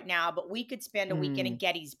Europe right now, but we could spend a weekend in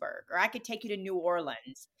Gettysburg, or I could take you to New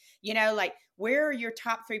Orleans. Like, where are your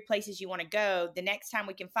top 3 places you want to go? The next time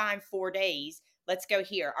we can find 4 days, let's go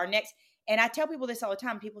here. And I tell people this all the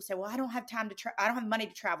time. People say, well, I don't have time to I don't have money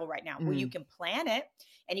to travel right now. Well, you can plan it,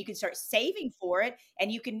 and you can start saving for it,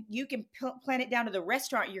 and you can plan it down to the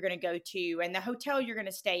restaurant you're going to go to, and the hotel you're going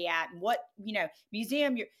to stay at, and what,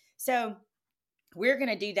 museum so we're going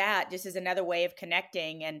to do that just as another way of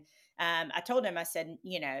connecting. And I told him, I said,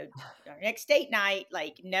 our next date night,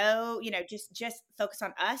 like, no, just focus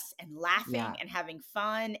on us and laughing and having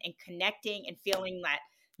fun and connecting and feeling that,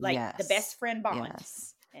 like, the best friend bond.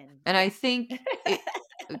 Yes. And I think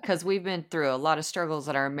because we've been through a lot of struggles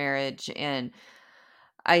in our marriage, and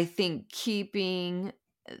I think keeping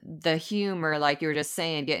the humor, like you were just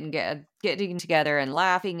saying, getting together and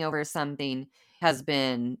laughing over something has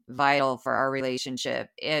been vital for our relationship.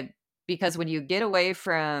 Because when you get away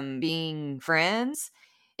from being friends,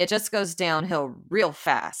 it just goes downhill real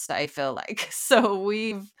fast, I feel like. So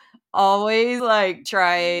we've always like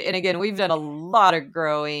tried, and again, we've done a lot of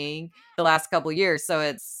growing the last couple of years. So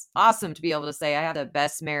it's awesome to be able to say I have the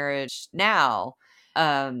best marriage now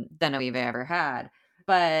than we've ever had.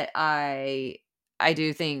 But I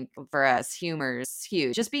do think for us, humor's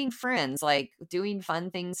huge. Just being friends, like doing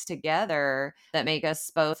fun things together that make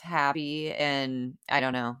us both happy. And I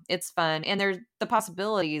don't know, it's fun. And the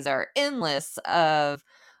possibilities are endless of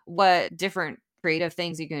what different creative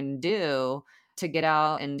things you can do to get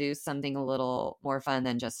out and do something a little more fun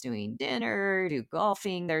than just doing dinner, do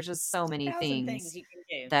golfing. There's just so many things you can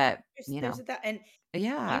do that, and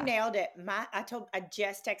yeah, you nailed it. I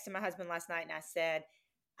just texted my husband last night, and I said,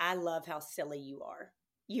 I love how silly you are.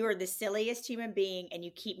 You are the silliest human being, and you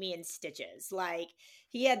keep me in stitches. Like,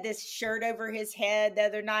 he had this shirt over his head the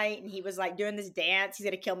other night, and he was like doing this dance. He's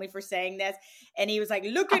going to kill me for saying this. And he was like,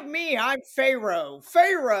 look at me. I'm Pharaoh.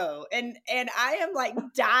 And I am like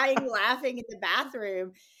dying laughing in the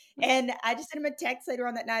bathroom. And I just sent him a text later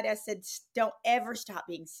on that night. I said, don't ever stop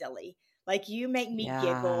being silly. Like, you make me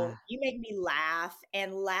giggle. You make me laugh.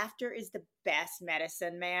 And laughter is the best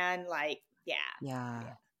medicine, man. Like, yeah.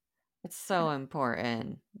 It's so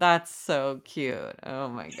important. That's so cute. Oh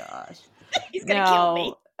my gosh. He's going to kill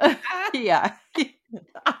me. Yeah.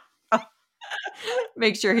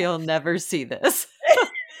 Make sure he'll never see this.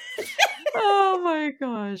 Oh my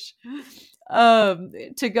gosh.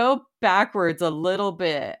 To go backwards a little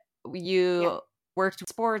bit, you worked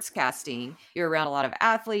sportscasting. You're around a lot of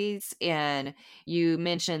athletes, and you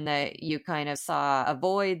mentioned that you kind of saw a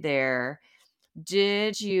void there.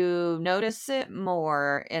 Did you notice it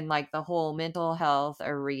more in like the whole mental health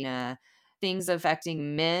arena, things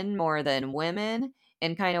affecting men more than women?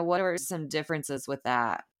 And kind of what are some differences with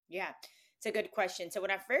that? Yeah, it's a good question. So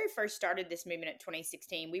when I very first started this movement in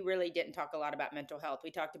 2016, we really didn't talk a lot about mental health.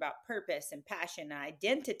 We talked about purpose and passion and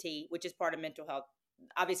identity, which is part of mental health,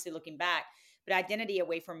 obviously looking back, but identity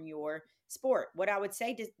away from your sport. What I would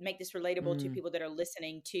say to make this relatable to people that are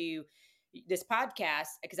listening to this podcast,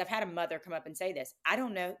 because I've had a mother come up and say this,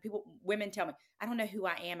 women tell me, I don't know who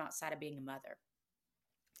I am outside of being a mother.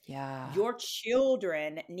 Yeah. Your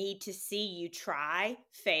children need to see you try,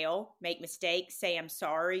 fail, make mistakes, say I'm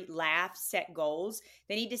sorry, laugh, set goals.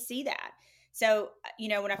 They need to see that. So,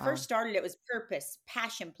 when I first started, it was purpose,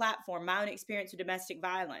 passion, platform, my own experience with domestic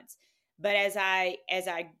violence. But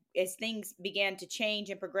as things began to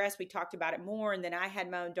change and progress, we talked about it more. And then I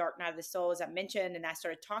had my own dark night of the soul, as I mentioned, and I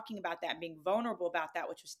started talking about that and being vulnerable about that,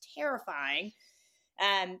 which was terrifying.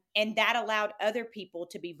 And that allowed other people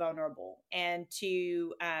to be vulnerable and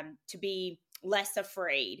to be less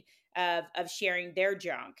afraid of sharing their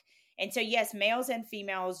junk. And so, yes, males and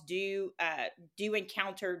females do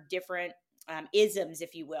encounter different isms,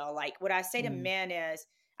 if you will. Like, what I say to men is,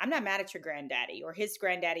 I'm not mad at your granddaddy or his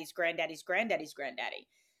granddaddy's granddaddy's granddaddy's granddaddy.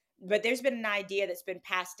 But there's been an idea that's been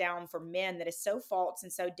passed down for men that is so false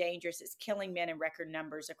and so dangerous. It's killing men in record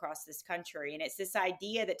numbers across this country. And it's this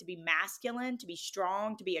idea that to be masculine, to be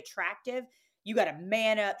strong, to be attractive, you got to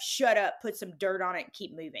man up, shut up, put some dirt on it, and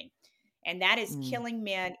keep moving. And that is killing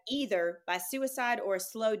men either by suicide or a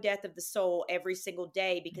slow death of the soul every single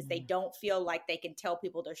day because they don't feel like they can tell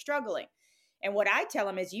people they're struggling. And what I tell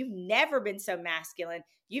them is, you've never been so masculine.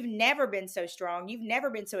 You've never been so strong. You've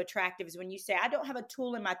never been so attractive as when you say, I don't have a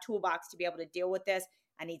tool in my toolbox to be able to deal with this.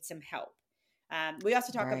 I need some help. We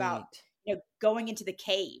also talk about going into the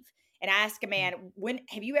cave. And I ask a man, when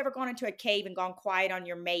have you ever gone into a cave and gone quiet on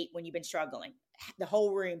your mate when you've been struggling? The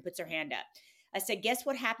whole room puts their hand up. I said, guess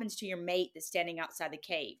what happens to your mate that's standing outside the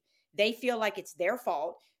cave? They feel like it's their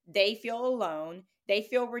fault. They feel alone. They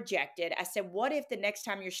feel rejected. I said, what if the next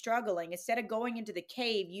time you're struggling, instead of going into the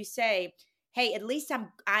cave, you say, hey, at least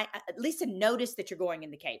I notice that you're going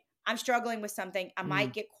in the cave. I'm struggling with something. I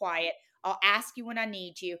might get quiet. I'll ask you when I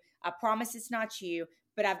need you. I promise it's not you,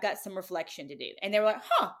 but I've got some reflection to do. And they were like,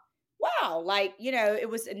 wow. Like, it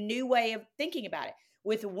was a new way of thinking about it.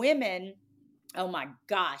 With women, oh my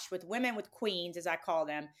gosh, with women, with queens, as I call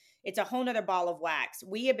them, it's a whole nother ball of wax.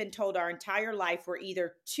 We have been told our entire life we're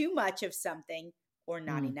either too much of something or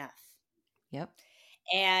not enough. Yep.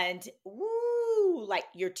 And like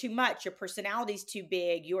you're too much, your personality's too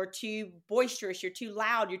big, you're too boisterous, you're too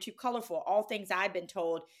loud, you're too colorful, all things I've been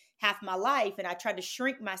told half my life. And I tried to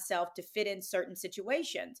shrink myself to fit in certain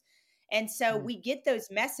situations. And so we get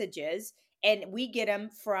those messages, and we get them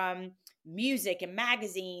from music and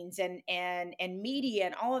magazines and media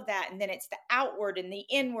and all of that. And then it's the outward and the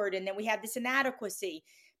inward. And then we have this inadequacy.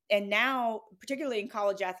 And now, particularly in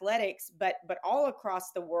college athletics, but all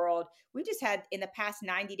across the world, we just had in the past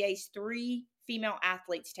 90 days, 3 female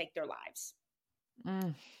athletes take their lives. 3.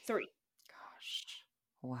 Gosh.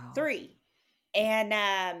 Wow. 3. And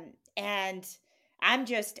I'm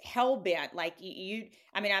just hell bent. Like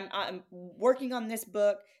I'm working on this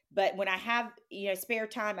book, but when I have, spare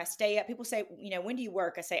time, I stay up. People say, when do you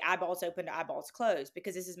work? I say eyeballs open to eyeballs closed,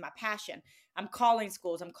 because this is my passion. I'm calling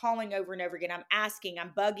schools. I'm calling over and over again. I'm asking, I'm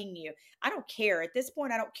bugging you. I don't care. At this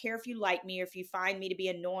point, I don't care if you like me or if you find me to be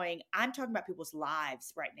annoying. I'm talking about people's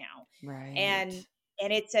lives right now. Right. And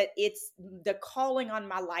it's the calling on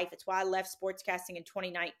my life. It's why I left sportscasting in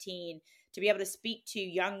 2019, to be able to speak to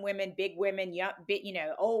young women, big women,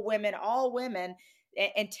 old women, all women,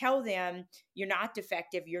 and tell them you're not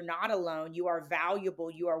defective. You're not alone. You are valuable.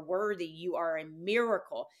 You are worthy. You are a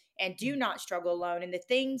miracle, and do not struggle alone. And the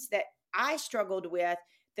things that I struggled with,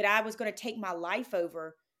 that I was going to take my life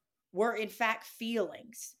over, were in fact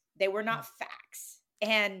feelings. They were not facts.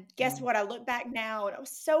 And guess what? I look back now, and I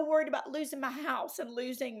was so worried about losing my house and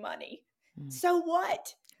losing money. So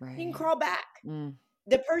what? Right. You can crawl back.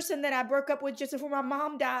 The person that I broke up with just before my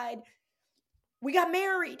mom died, we got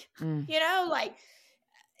married. I'll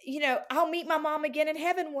meet my mom again in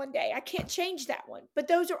heaven one day. I can't change that one. But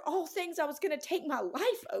those are all things I was going to take my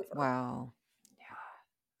life over. Wow.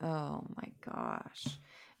 Yeah. Oh my gosh.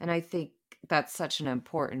 And I think that's such an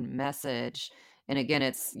important message. And again,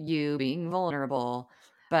 it's you being vulnerable,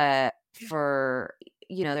 but for,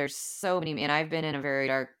 there's so many, and I've been in a very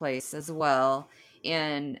dark place as well.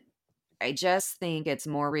 And I just think it's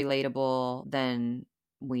more relatable than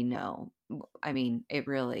we know. I mean, it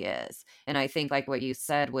really is. And I think, like what you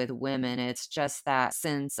said with women, it's just that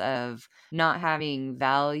sense of not having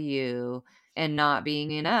value and not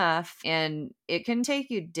being enough. And it can take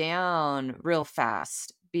you down real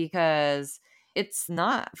fast, because it's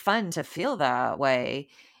not fun to feel that way.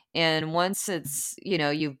 And once it's,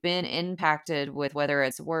 you've been impacted with, whether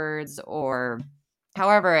it's words or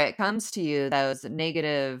however it comes to you, those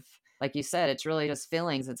negative, like you said, it's really just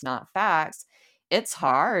feelings. It's not facts. It's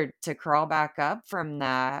hard to crawl back up from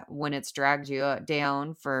that when it's dragged you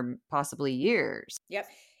down for possibly years. Yep.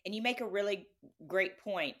 And you make a really great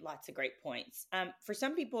point. Lots of great points. For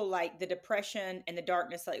some people, like the depression and the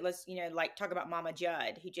darkness, like let's, talk about Mama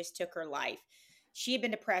Judd, who just took her life. She had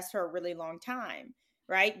been depressed for a really long time,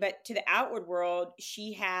 right? But to the outward world,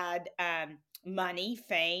 she had money,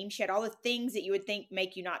 fame. She had all the things that you would think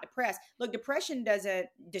make you not depressed. Look, depression doesn't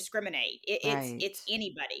discriminate. It's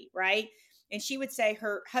anybody, right? And she would say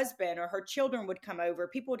her husband or her children would come over.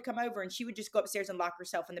 People would come over, and she would just go upstairs and lock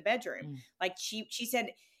herself in the bedroom. Like she said,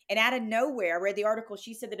 and out of nowhere, I read the article,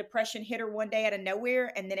 she said the depression hit her one day out of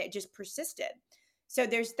nowhere, and then it just persisted. So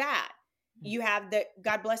there's that. You have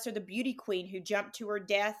God bless her, the beauty queen who jumped to her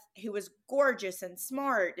death, who was gorgeous and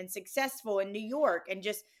smart and successful in New York, and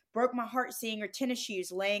just broke my heart seeing her tennis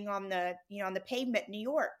shoes laying on the, on the pavement in New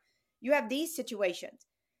York. You have these situations.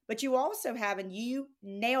 But you also have, and you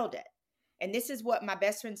nailed it. And this is what my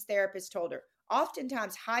best friend's therapist told her.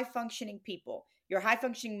 Oftentimes, high functioning people, you're a high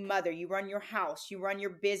functioning mother, you run your house, you run your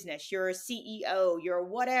business, you're a CEO, you're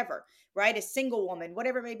whatever, right? A single woman,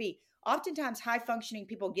 whatever it may be. Oftentimes, high functioning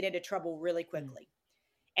people get into trouble really quickly.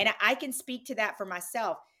 And I can speak to that for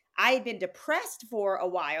myself. I had been depressed for a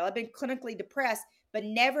while. I've been clinically depressed, but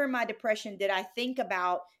never in my depression did I think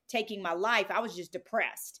about taking my life. I was just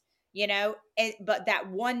depressed, but that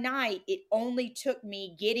one night, it only took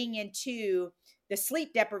me getting into the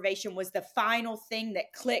sleep deprivation was the final thing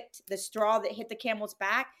that clicked, the straw that hit the camel's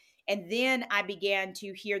back. And then I began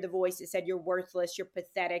to hear the voice that said, you're worthless, you're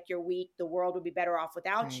pathetic, you're weak. The world would be better off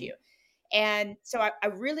without you. And so I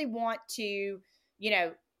really want to,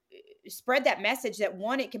 spread that message that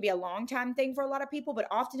one, it can be a long time thing for a lot of people,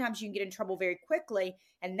 but oftentimes you can get in trouble very quickly.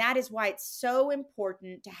 And that is why it's so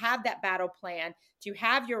important to have that battle plan, to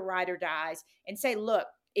have your ride or dies and say, look,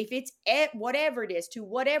 if it's at whatever it is, to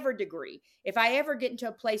whatever degree, if I ever get into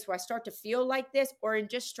a place where I start to feel like this or in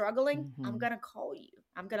just struggling, I'm going to call you.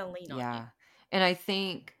 I'm going to lean on you. And I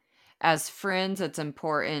think as friends, it's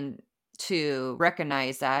important to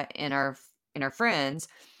recognize that in our friends.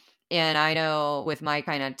 And I know with my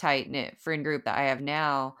kind of tight knit friend group that I have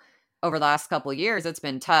now, over the last couple of years, it's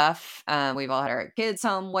been tough. We've all had our kids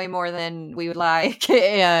home way more than we would like.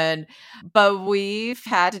 But we've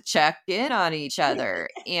had to check in on each other.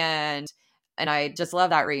 And I just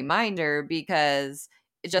love that reminder because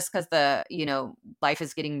just because life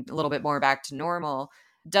is getting a little bit more back to normal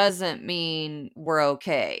doesn't mean we're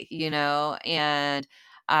okay, and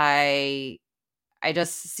I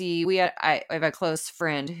just see I have a close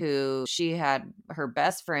friend who she had her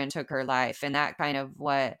best friend took her life, and that kind of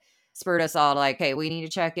what spurred us all to like, hey, we need to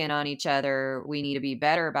check in on each other. We need to be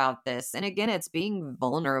better about this. And again, it's being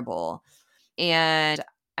vulnerable. And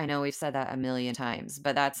I know we've said that a million times,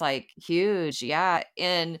 but that's like huge. Yeah.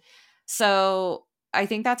 And so I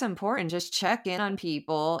think that's important. Just check in on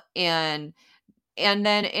people and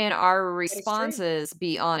then in our responses,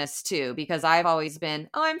 be honest too, because I've always been,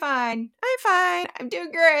 oh, I'm fine. I'm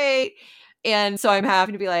doing great. And so I'm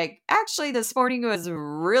having to be like, actually, this morning was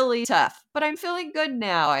really tough, but I'm feeling good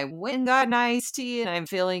now. I went and got an iced tea and I'm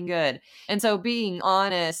feeling good. And so being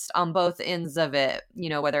honest on both ends of it,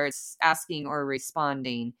 whether it's asking or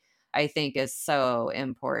responding, I think is so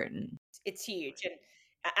important. It's huge. And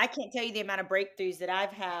I can't tell you the amount of breakthroughs that I've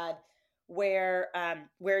had where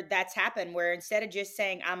that's happened, where instead of just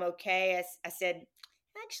saying I'm okay, I said,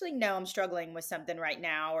 actually, no, I'm struggling with something right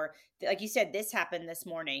now. Or like you said, this happened this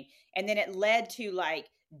morning. And then it led to like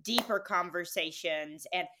deeper conversations.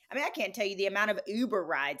 And I mean, I can't tell you the amount of Uber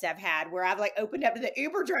rides I've had where I've like opened up to the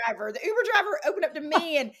Uber driver opened up to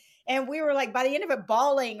me and we were like by the end of it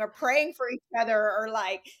bawling or praying for each other or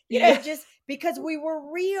like, just because we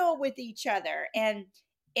were real with each other. And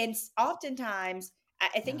oftentimes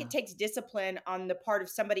I think it takes discipline on the part of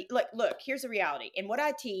somebody. Look, here's the reality. In what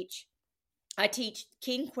I teach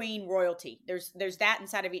king, queen, royalty. There's that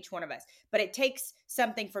inside of each one of us, but it takes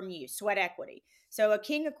something from you, sweat equity. So a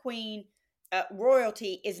king, a queen,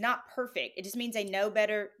 royalty is not perfect. It just means they know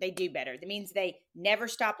better. They do better. That means they never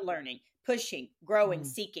stop learning, pushing, growing,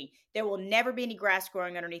 seeking. There will never be any grass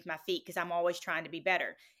growing underneath my feet because I'm always trying to be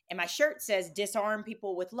better. And my shirt says disarm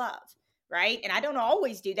people with love. Right. And I don't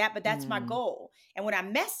always do that, but that's my goal. And when I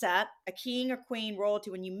mess up, a king or queen royalty,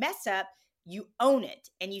 when you mess up, you own it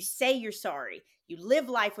and you say you're sorry. You live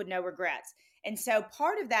life with no regrets. And so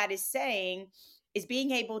part of that is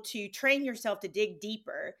being able to train yourself to dig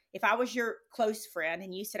deeper. If I was your close friend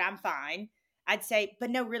and you said, I'm fine, I'd say,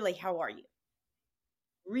 but no, really, how are you?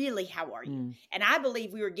 Really, how are you? And I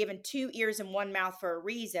believe we were given 2 ears and 1 mouth for a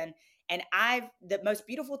reason. And the most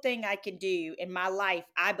beautiful thing I can do in my life,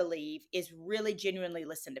 I believe, is really genuinely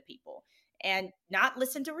listen to people and not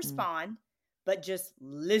listen to respond, but just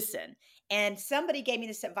listen. And somebody gave me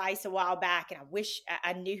this advice a while back, and I wish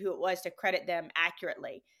I knew who it was to credit them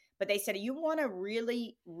accurately. But they said, you want to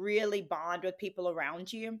really, really bond with people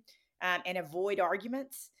around you and avoid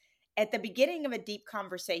arguments. At the beginning of a deep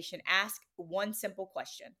conversation, ask one simple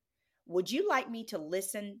question. Would you like me to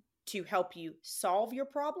listen to help you solve your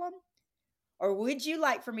problem? Or would you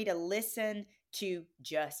like for me to listen to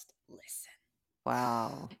just listen?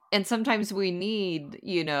 Wow. And sometimes we need,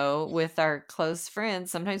 with our close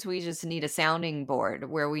friends, sometimes we just need a sounding board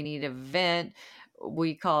where we need a vent.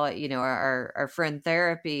 We call it, our friend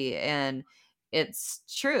therapy. And it's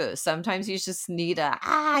true. Sometimes you just need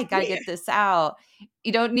I got to get this out.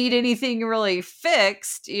 You don't need anything really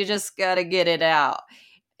fixed. You just got to get it out.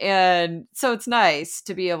 And so it's nice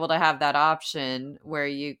to be able to have that option where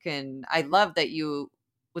you can, I love that you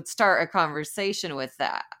would start a conversation with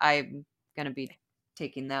that, I'm going to be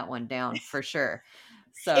taking that one down for sure.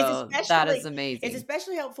 So that is amazing. It's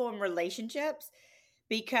especially helpful in relationships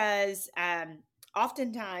because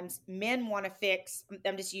oftentimes men want to fix,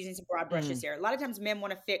 I'm just using some broad brushes here. A lot of times men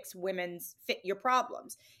want to fix your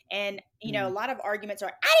problems. And, you know, a lot of arguments are,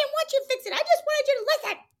 I didn't want you to fix it. I just wanted you to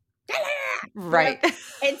listen. Right. You know?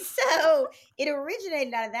 And so it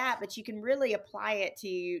originated out of that, but you can really apply it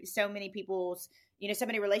to so many people's, you know, so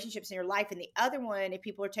many relationships in your life. And the other one, if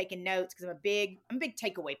people are taking notes, because I'm a big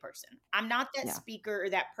takeaway person. I'm not that speaker or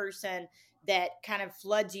that person that kind of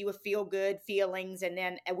floods you with feel good feelings. And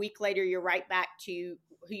then a week later, you're right back to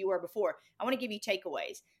who you were before. I want to give you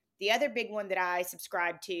takeaways. The other big one that I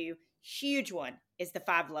subscribe to, huge one, is the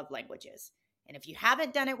 5 love languages. And if you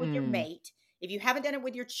haven't done it with your mate, if you haven't done it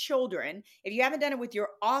with your children, if you haven't done it with your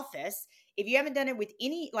office, if you haven't done it with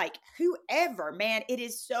any, like whoever, man, it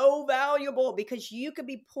is so valuable because you could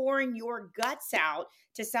be pouring your guts out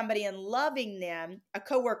to somebody and loving them, a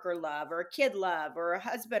coworker love or a kid love or a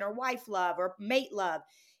husband or wife love or mate love.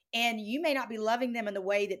 And you may not be loving them in the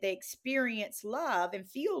way that they experience love and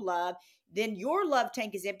feel love. Then your love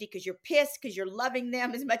tank is empty because you're pissed because you're loving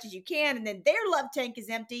them as much as you can. And then their love tank is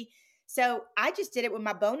empty. So I just did it with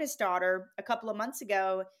my bonus daughter a couple of months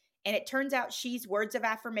ago, and it turns out she's words of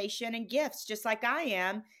affirmation and gifts, just like I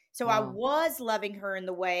am. So I was loving her in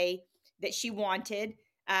the way that she wanted,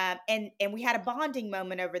 and we had a bonding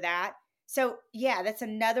moment over that. So yeah, that's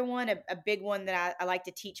another one, a big one that I like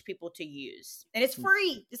to teach people to use, and it's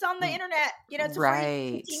free. It's on the internet. You know, it's a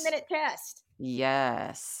free 15-minute test.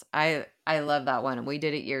 Yes, I love that one. We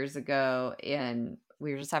did it years ago, and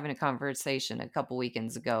we were just having a conversation a couple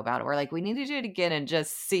weekends ago about it. We're like, we need to do it again and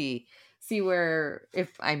just see where, if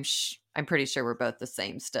I'm pretty sure we're both the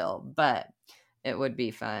same still, but it would be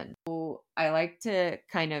fun. So I like to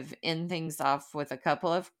kind of end things off with a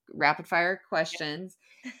couple of rapid fire questions.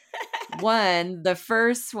 The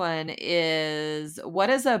first one is, what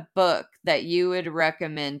is a book that you would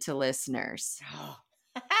recommend to listeners?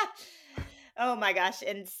 Oh my gosh.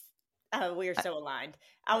 And we are so aligned.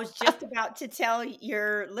 I was just about to tell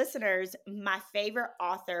your listeners my favorite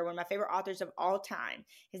author, one of my favorite authors of all time.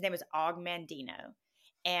 His name is Og Mandino.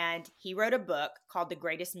 And he wrote a book called The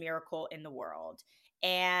Greatest Miracle in the World.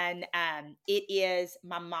 And it is,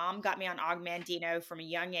 my mom got me on Og Mandino from a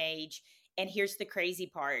young age. And here's the crazy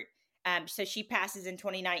part. So she passes in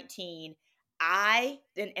 2019.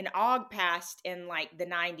 And Og passed in like the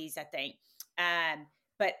 90s, I think.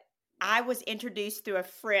 But I was introduced through a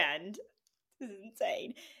friend, this is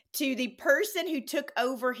insane, to the person who took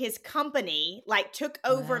over his company, like took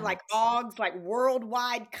over like Og's like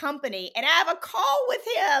worldwide company. And I have a call with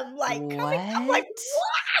him, like coming. I'm like,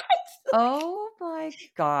 what? Oh my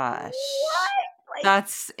gosh. What? Like,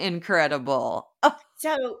 that's incredible.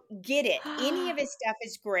 So get it. Any of his stuff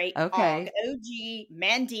is great. Okay. OG,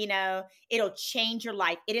 Mandino. It'll change your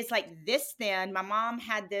life. It is like this thin. My mom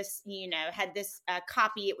had this,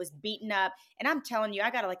 copy. It was beaten up. And I'm telling you, I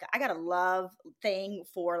got a love thing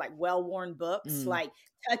for like well-worn books, like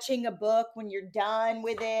touching a book when you're done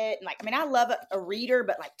with it. And like, I mean, I love a reader,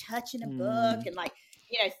 but like touching a book and like,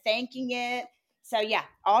 thanking it. So yeah,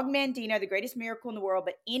 Og Mandino, The Greatest Miracle in the World,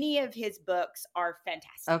 but any of his books are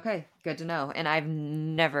fantastic. Okay, good to know. And I've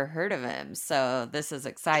never heard of him, so this is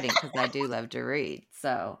exciting because I do love to read.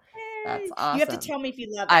 So that's awesome. You have to tell me if you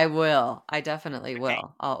love it. I will. I definitely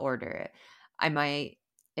will. I'll order it. I might,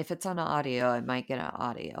 if it's on audio, I might get an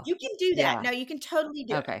audio. You can do that. Yeah. No, you can totally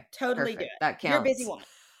do it. Okay, totally perfect. Do it. That counts. You're a busy woman.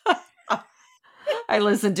 I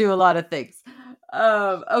listen to a lot of things.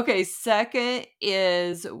 Okay, second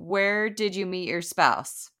is, where did you meet your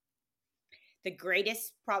spouse? The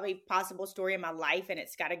greatest probably possible story in my life, and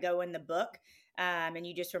it's got to go in the book. And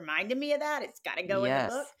you just reminded me of that. It's got to go in the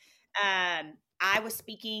book. I was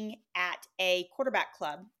speaking at a quarterback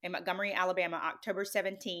club in Montgomery, Alabama, October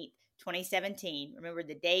 17th, 2017. Remember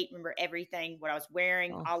the date, remember everything, what I was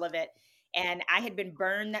wearing, all of it. And I had been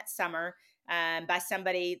burned that summer by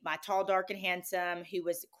somebody, my tall, dark, and handsome, who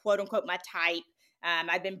was quote unquote my type.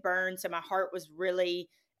 I'd been burned, so my heart was really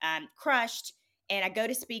crushed. And I go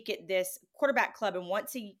to speak at this quarterback club, and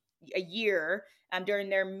once a year during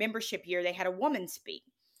their membership year, they had a woman speak.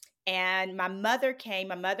 And my mother came.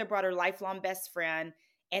 My mother brought her lifelong best friend,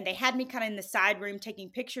 and they had me kind of in the side room taking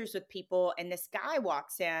pictures with people. And this guy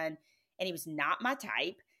walks in, and he was not my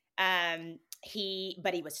type.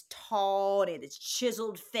 But he was tall and he had this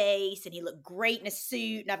chiseled face, and he looked great in a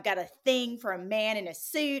suit. And I've got a thing for a man in a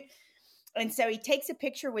suit. And so he takes a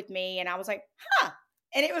picture with me, and I was like, huh.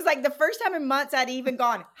 And it was like the first time in months I'd even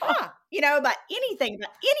gone, huh, about anything,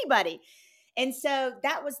 about anybody. And so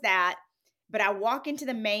that was that. But I walk into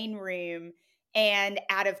the main room, and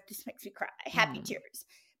this makes me cry, happy tears.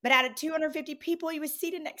 But out of 250 people, he was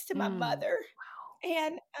seated next to my mother.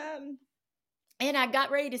 Wow. And I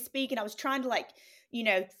got ready to speak, and I was trying to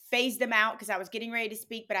phase them out because I was getting ready to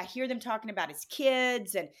speak, but I hear them talking about his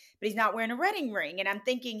kids, but he's not wearing a wedding ring. And I'm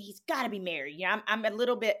thinking he's got to be married. You know, I'm a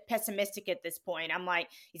little bit pessimistic at this point. I'm like,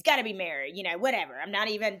 he's got to be married, whatever. I'm not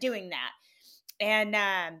even doing that.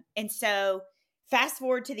 And so fast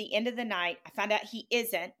forward to the end of the night, I found out he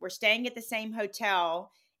isn't. We're staying at the same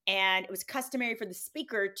hotel, and it was customary for the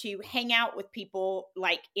speaker to hang out with people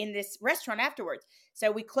like in this restaurant afterwards.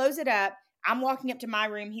 So we close it up. I'm walking up to my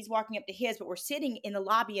room. He's walking up to his, but we're sitting in the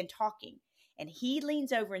lobby and talking. And he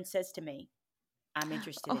leans over and says to me, "I'm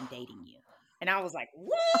interested in dating you." And I was like,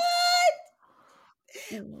 "What?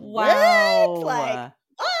 Wow. What? Like,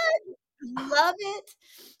 what? Love it."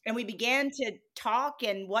 And we began to talk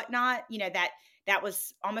and whatnot. That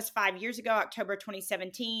was almost 5 years ago, October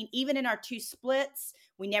 2017. Even in our 2 splits,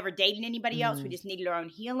 we never dated anybody else. We just needed our own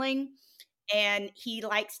healing. And he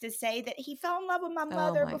likes to say that he fell in love with my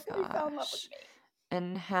mother before he fell in love with me.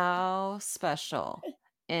 And how special.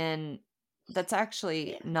 And that's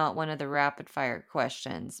actually not one of the rapid fire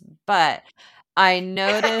questions, but I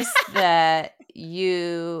noticed that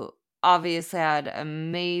you obviously had an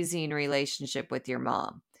amazing relationship with your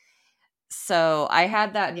mom. So I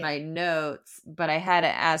had that in my notes, but I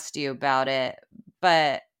hadn't asked you about it.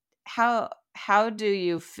 But how do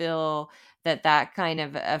you feel that kind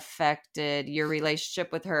of affected your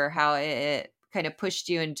relationship with her, how it kind of pushed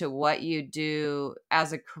you into what you do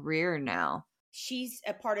as a career now? She's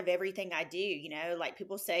a part of everything I do. Like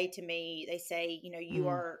people say to me, they say,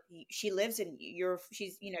 she lives in you.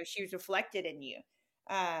 She's reflected in you.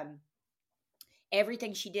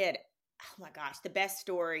 Everything she did. Oh my gosh, the best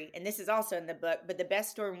story. And this is also in the book, but the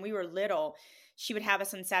best story when we were little, she would have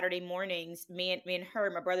us on Saturday mornings, me and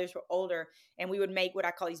her, my brothers were older, and we would make what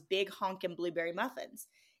I call these big honkin' blueberry muffins.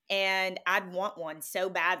 And I'd want it so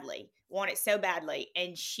badly.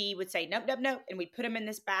 And she would say, "Nope, nope, nope." And we'd put them in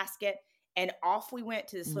this basket, and off we went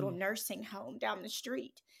to this little nursing home down the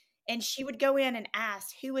street. And she would go in and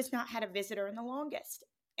ask who has not had a visitor in the longest.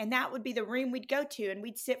 And that would be the room we'd go to. And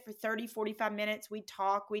we'd sit for 30, 45 minutes. We'd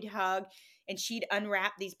talk, we'd hug, and she'd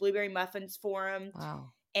unwrap these blueberry muffins for them.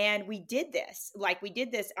 Wow. And we did this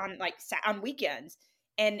on weekends.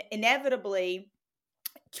 And inevitably,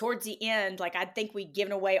 towards the end, I think we'd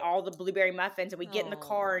given away all the blueberry muffins, and we'd get in the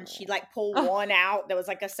car, and she'd pull one out that was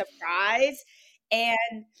like a surprise.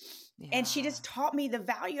 And she just taught me the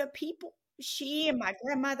value of people. She and my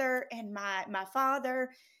grandmother and my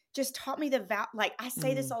father just taught me the value. I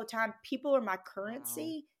say this all the time, people are my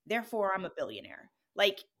currency. Therefore, I'm a billionaire.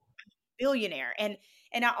 Billionaire. And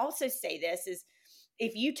I also say this is,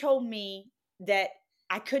 if you told me that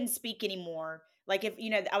I couldn't speak anymore,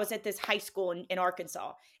 if, I was at this high school in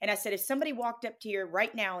Arkansas, and I said, if somebody walked up to you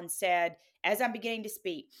right now and said, as I'm beginning to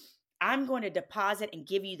speak, "I'm going to deposit and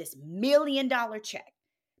give you this $1 million check,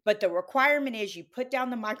 but the requirement is you put down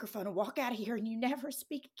the microphone and walk out of here and you never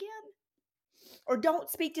speak again, or don't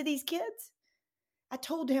speak to these kids," I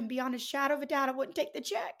told him beyond a shadow of a doubt I wouldn't take the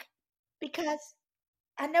check, because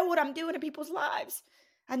I know what I'm doing in people's lives.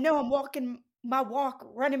 I know I'm walking my walk,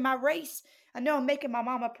 running my race. I know I'm making my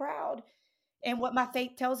mama proud. And what my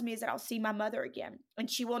faith tells me is that I'll see my mother again, and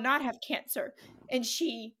she will not have cancer. And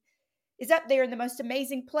she is up there in the most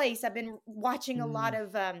amazing place. I've been watching a lot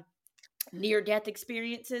of near-death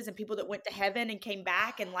experiences and people that went to heaven and came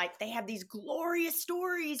back, and they have these glorious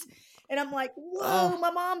stories. And I'm like, whoa,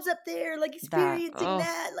 my mom's up there, experiencing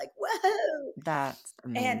that. Whoa. That's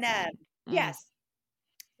amazing. And yes,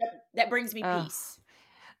 that brings me peace.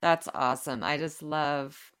 That's awesome.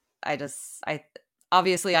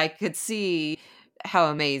 Obviously I could see how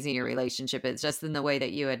amazing your relationship is, just in the way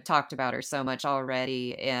that you had talked about her so much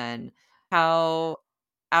already, and how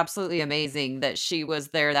absolutely amazing that she was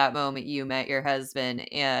there that moment you met your husband.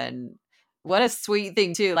 And what a sweet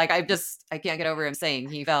thing too. I can't get over him saying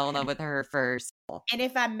he fell in love with her first. And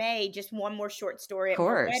if I may, just one more short story. At my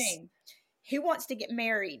wedding, who wants to get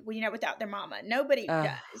married, without their mama? Nobody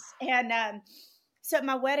does. And so at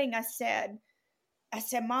my wedding, I said,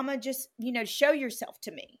 "Mama, just, show yourself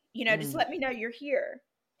to me, just let me know you're here."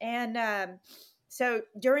 And so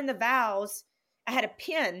during the vows, I had a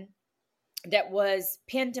pin that was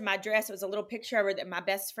pinned to my dress. It was a little picture of her that my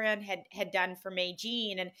best friend had done for me,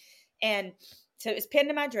 Jean. And so it was pinned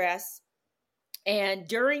to my dress. And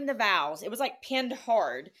during the vows, it was pinned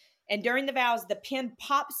hard. And during the vows, the pin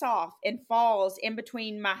pops off and falls in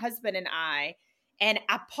between my husband and I. And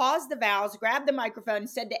I paused the vows, grabbed the microphone, and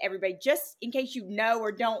said to everybody, just in case you know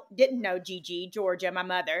or didn't know Gigi, Georgia, my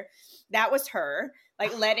mother, that was her,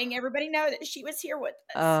 like letting everybody know that she was here with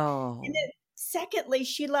us. Oh. And then secondly,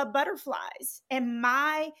 she loved butterflies. And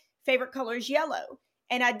my favorite color is yellow.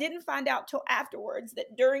 And I didn't find out till afterwards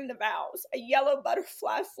that during the vows, a yellow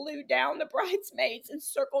butterfly flew down the bridesmaids and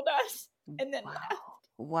circled us and then left.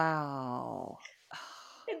 Wow.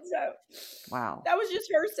 And so wow. That was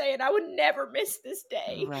just her saying, I would never miss this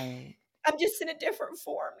day. Right. I'm just in a different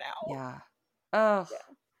form now. Yeah. Oh,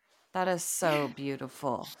 yeah. That is so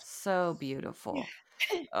beautiful. So beautiful.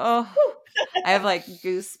 Oh, I have like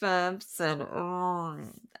goosebumps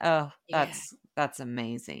and that's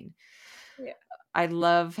amazing. Yeah. I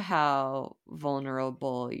love how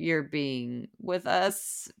vulnerable you're being with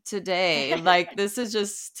us today. Like, this is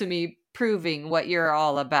just, to me, proving what you're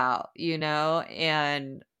all about,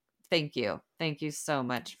 and thank you. Thank you so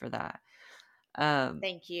much for that.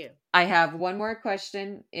 Thank you. I have one more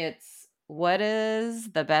question. It's, what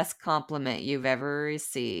is the best compliment you've ever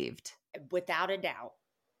received? Without a doubt,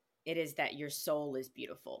 it is that your soul is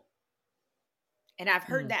beautiful. And I've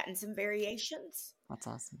heard that in some variations. That's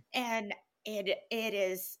awesome. And it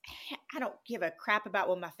is, I don't give a crap about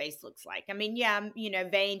what my face looks like. I mean, yeah, I'm,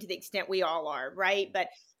 vain to the extent we all are, right? But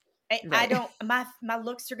I don't, my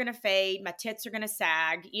looks are going to fade. My tits are going to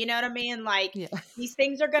sag. You know what I mean? Like, these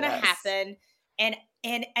things are going to happen. And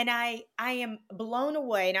I am blown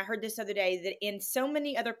away. And I heard this other day that in so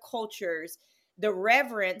many other cultures, the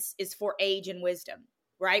reverence is for age and wisdom,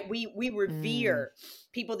 right? We revere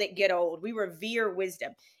people that get old. We revere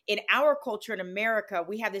wisdom. In our culture in America,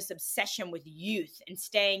 we have this obsession with youth and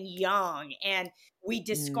staying young, and we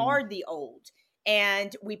discard the old,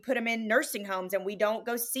 and we put them in nursing homes and we don't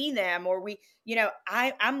go see them. Or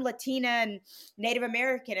I'm Latina and Native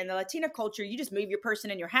American. In the Latina culture, you just move your person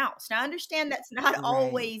in your house. Now, I understand that's not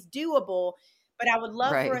always doable, but I would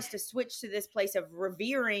love for us to switch to this place of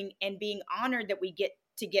revering and being honored that we get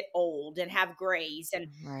to get old and have grays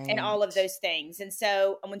and all of those things. And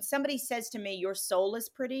so when somebody says to me, your soul is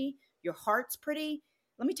pretty, your heart's pretty,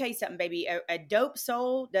 let me tell you something, baby, a dope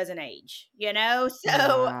soul doesn't age,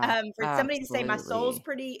 So for somebody to say my soul's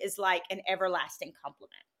pretty is like an everlasting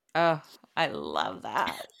compliment. Oh, I love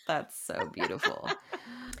that. That's so beautiful.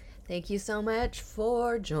 Thank you so much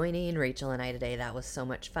for joining Rachel and I today. That was so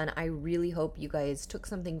much fun. I really hope you guys took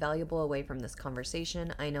something valuable away from this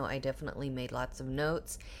conversation. I know I definitely made lots of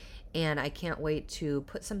notes, and I can't wait to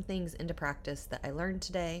put some things into practice that I learned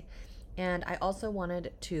today. And I also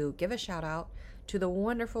wanted to give a shout out to the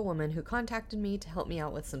wonderful woman who contacted me to help me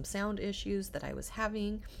out with some sound issues that I was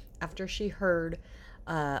having after she heard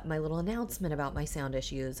my little announcement about my sound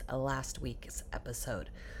issues last week's episode.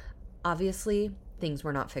 Obviously, things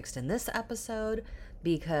were not fixed in this episode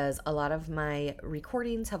because a lot of my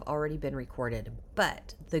recordings have already been recorded.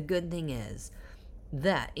 But the good thing is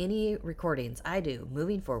that any recordings I do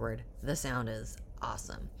moving forward, the sound is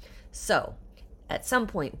awesome. So at some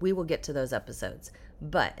point, we will get to those episodes.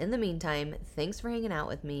 But in the meantime, thanks for hanging out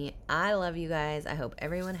with me. I love you guys. I hope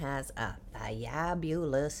everyone has a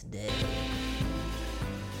fabulous day.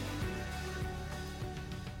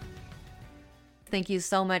 Thank you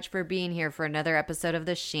so much for being here for another episode of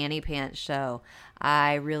the Shanny Pants Show.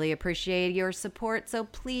 I really appreciate your support, so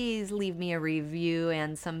please leave me a review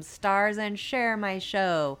and some stars and share my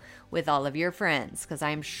show with all of your friends, because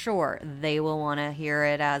I'm sure they will want to hear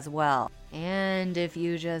it as well. And if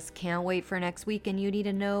you just can't wait for next week and you need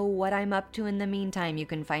to know what I'm up to in the meantime, you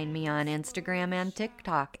can find me on Instagram and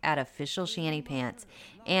TikTok at Official Shanny Pants,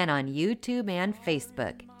 and on YouTube and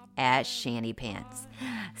Facebook at Shanny Pants.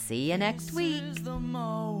 See you next week. This is the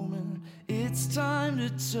moment. It's time to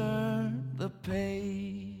turn the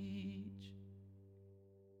page.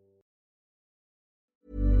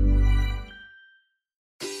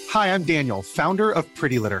 Hi, I'm Daniel, founder of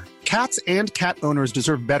Pretty Litter. Cats and cat owners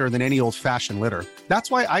deserve better than any old-fashioned litter.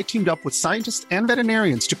 That's why I teamed up with scientists and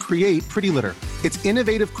veterinarians to create Pretty Litter. Its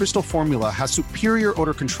innovative crystal formula has superior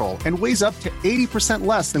odor control and weighs up to 80%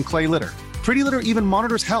 less than clay litter. Pretty Litter even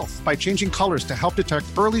monitors health by changing colors to help detect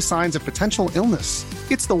early signs of potential illness.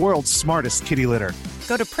 It's the world's smartest kitty litter.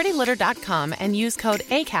 Go to prettylitter.com and use code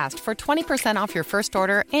ACAST for 20% off your first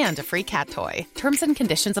order and a free cat toy. Terms and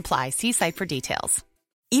conditions apply. See site for details.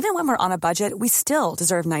 Even when we're on a budget, we still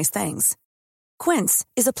deserve nice things. Quince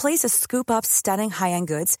is a place to scoop up stunning high-end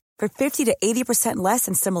goods for 50 to 80% less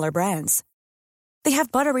than similar brands. They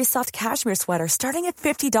have buttery soft cashmere sweaters starting at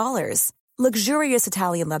 $50, luxurious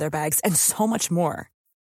Italian leather bags, and so much more.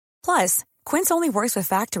 Plus, Quince only works with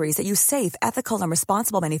factories that use safe, ethical, and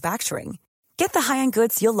responsible manufacturing. Get the high-end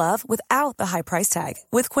goods you'll love without the high price tag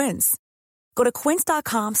with Quince. Go to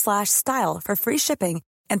quince.com/style for free shipping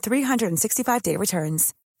and 365-day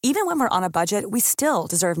returns. Even when we're on a budget, we still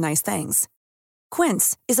deserve nice things.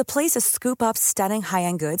 Quince is a place to scoop up stunning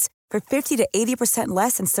high-end goods for 50 to 80%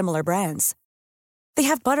 less than similar brands. They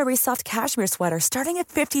have buttery soft cashmere sweaters starting at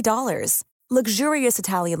 $50, luxurious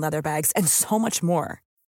Italian leather bags, and so much more.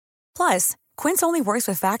 Plus, Quince only works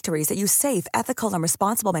with factories that use safe, ethical, and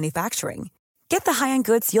responsible manufacturing. Get the high-end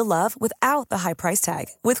goods you'll love without the high price tag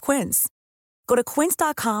with Quince. Go to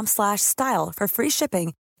quince.com/style for free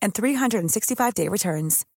shipping and 365-day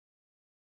returns.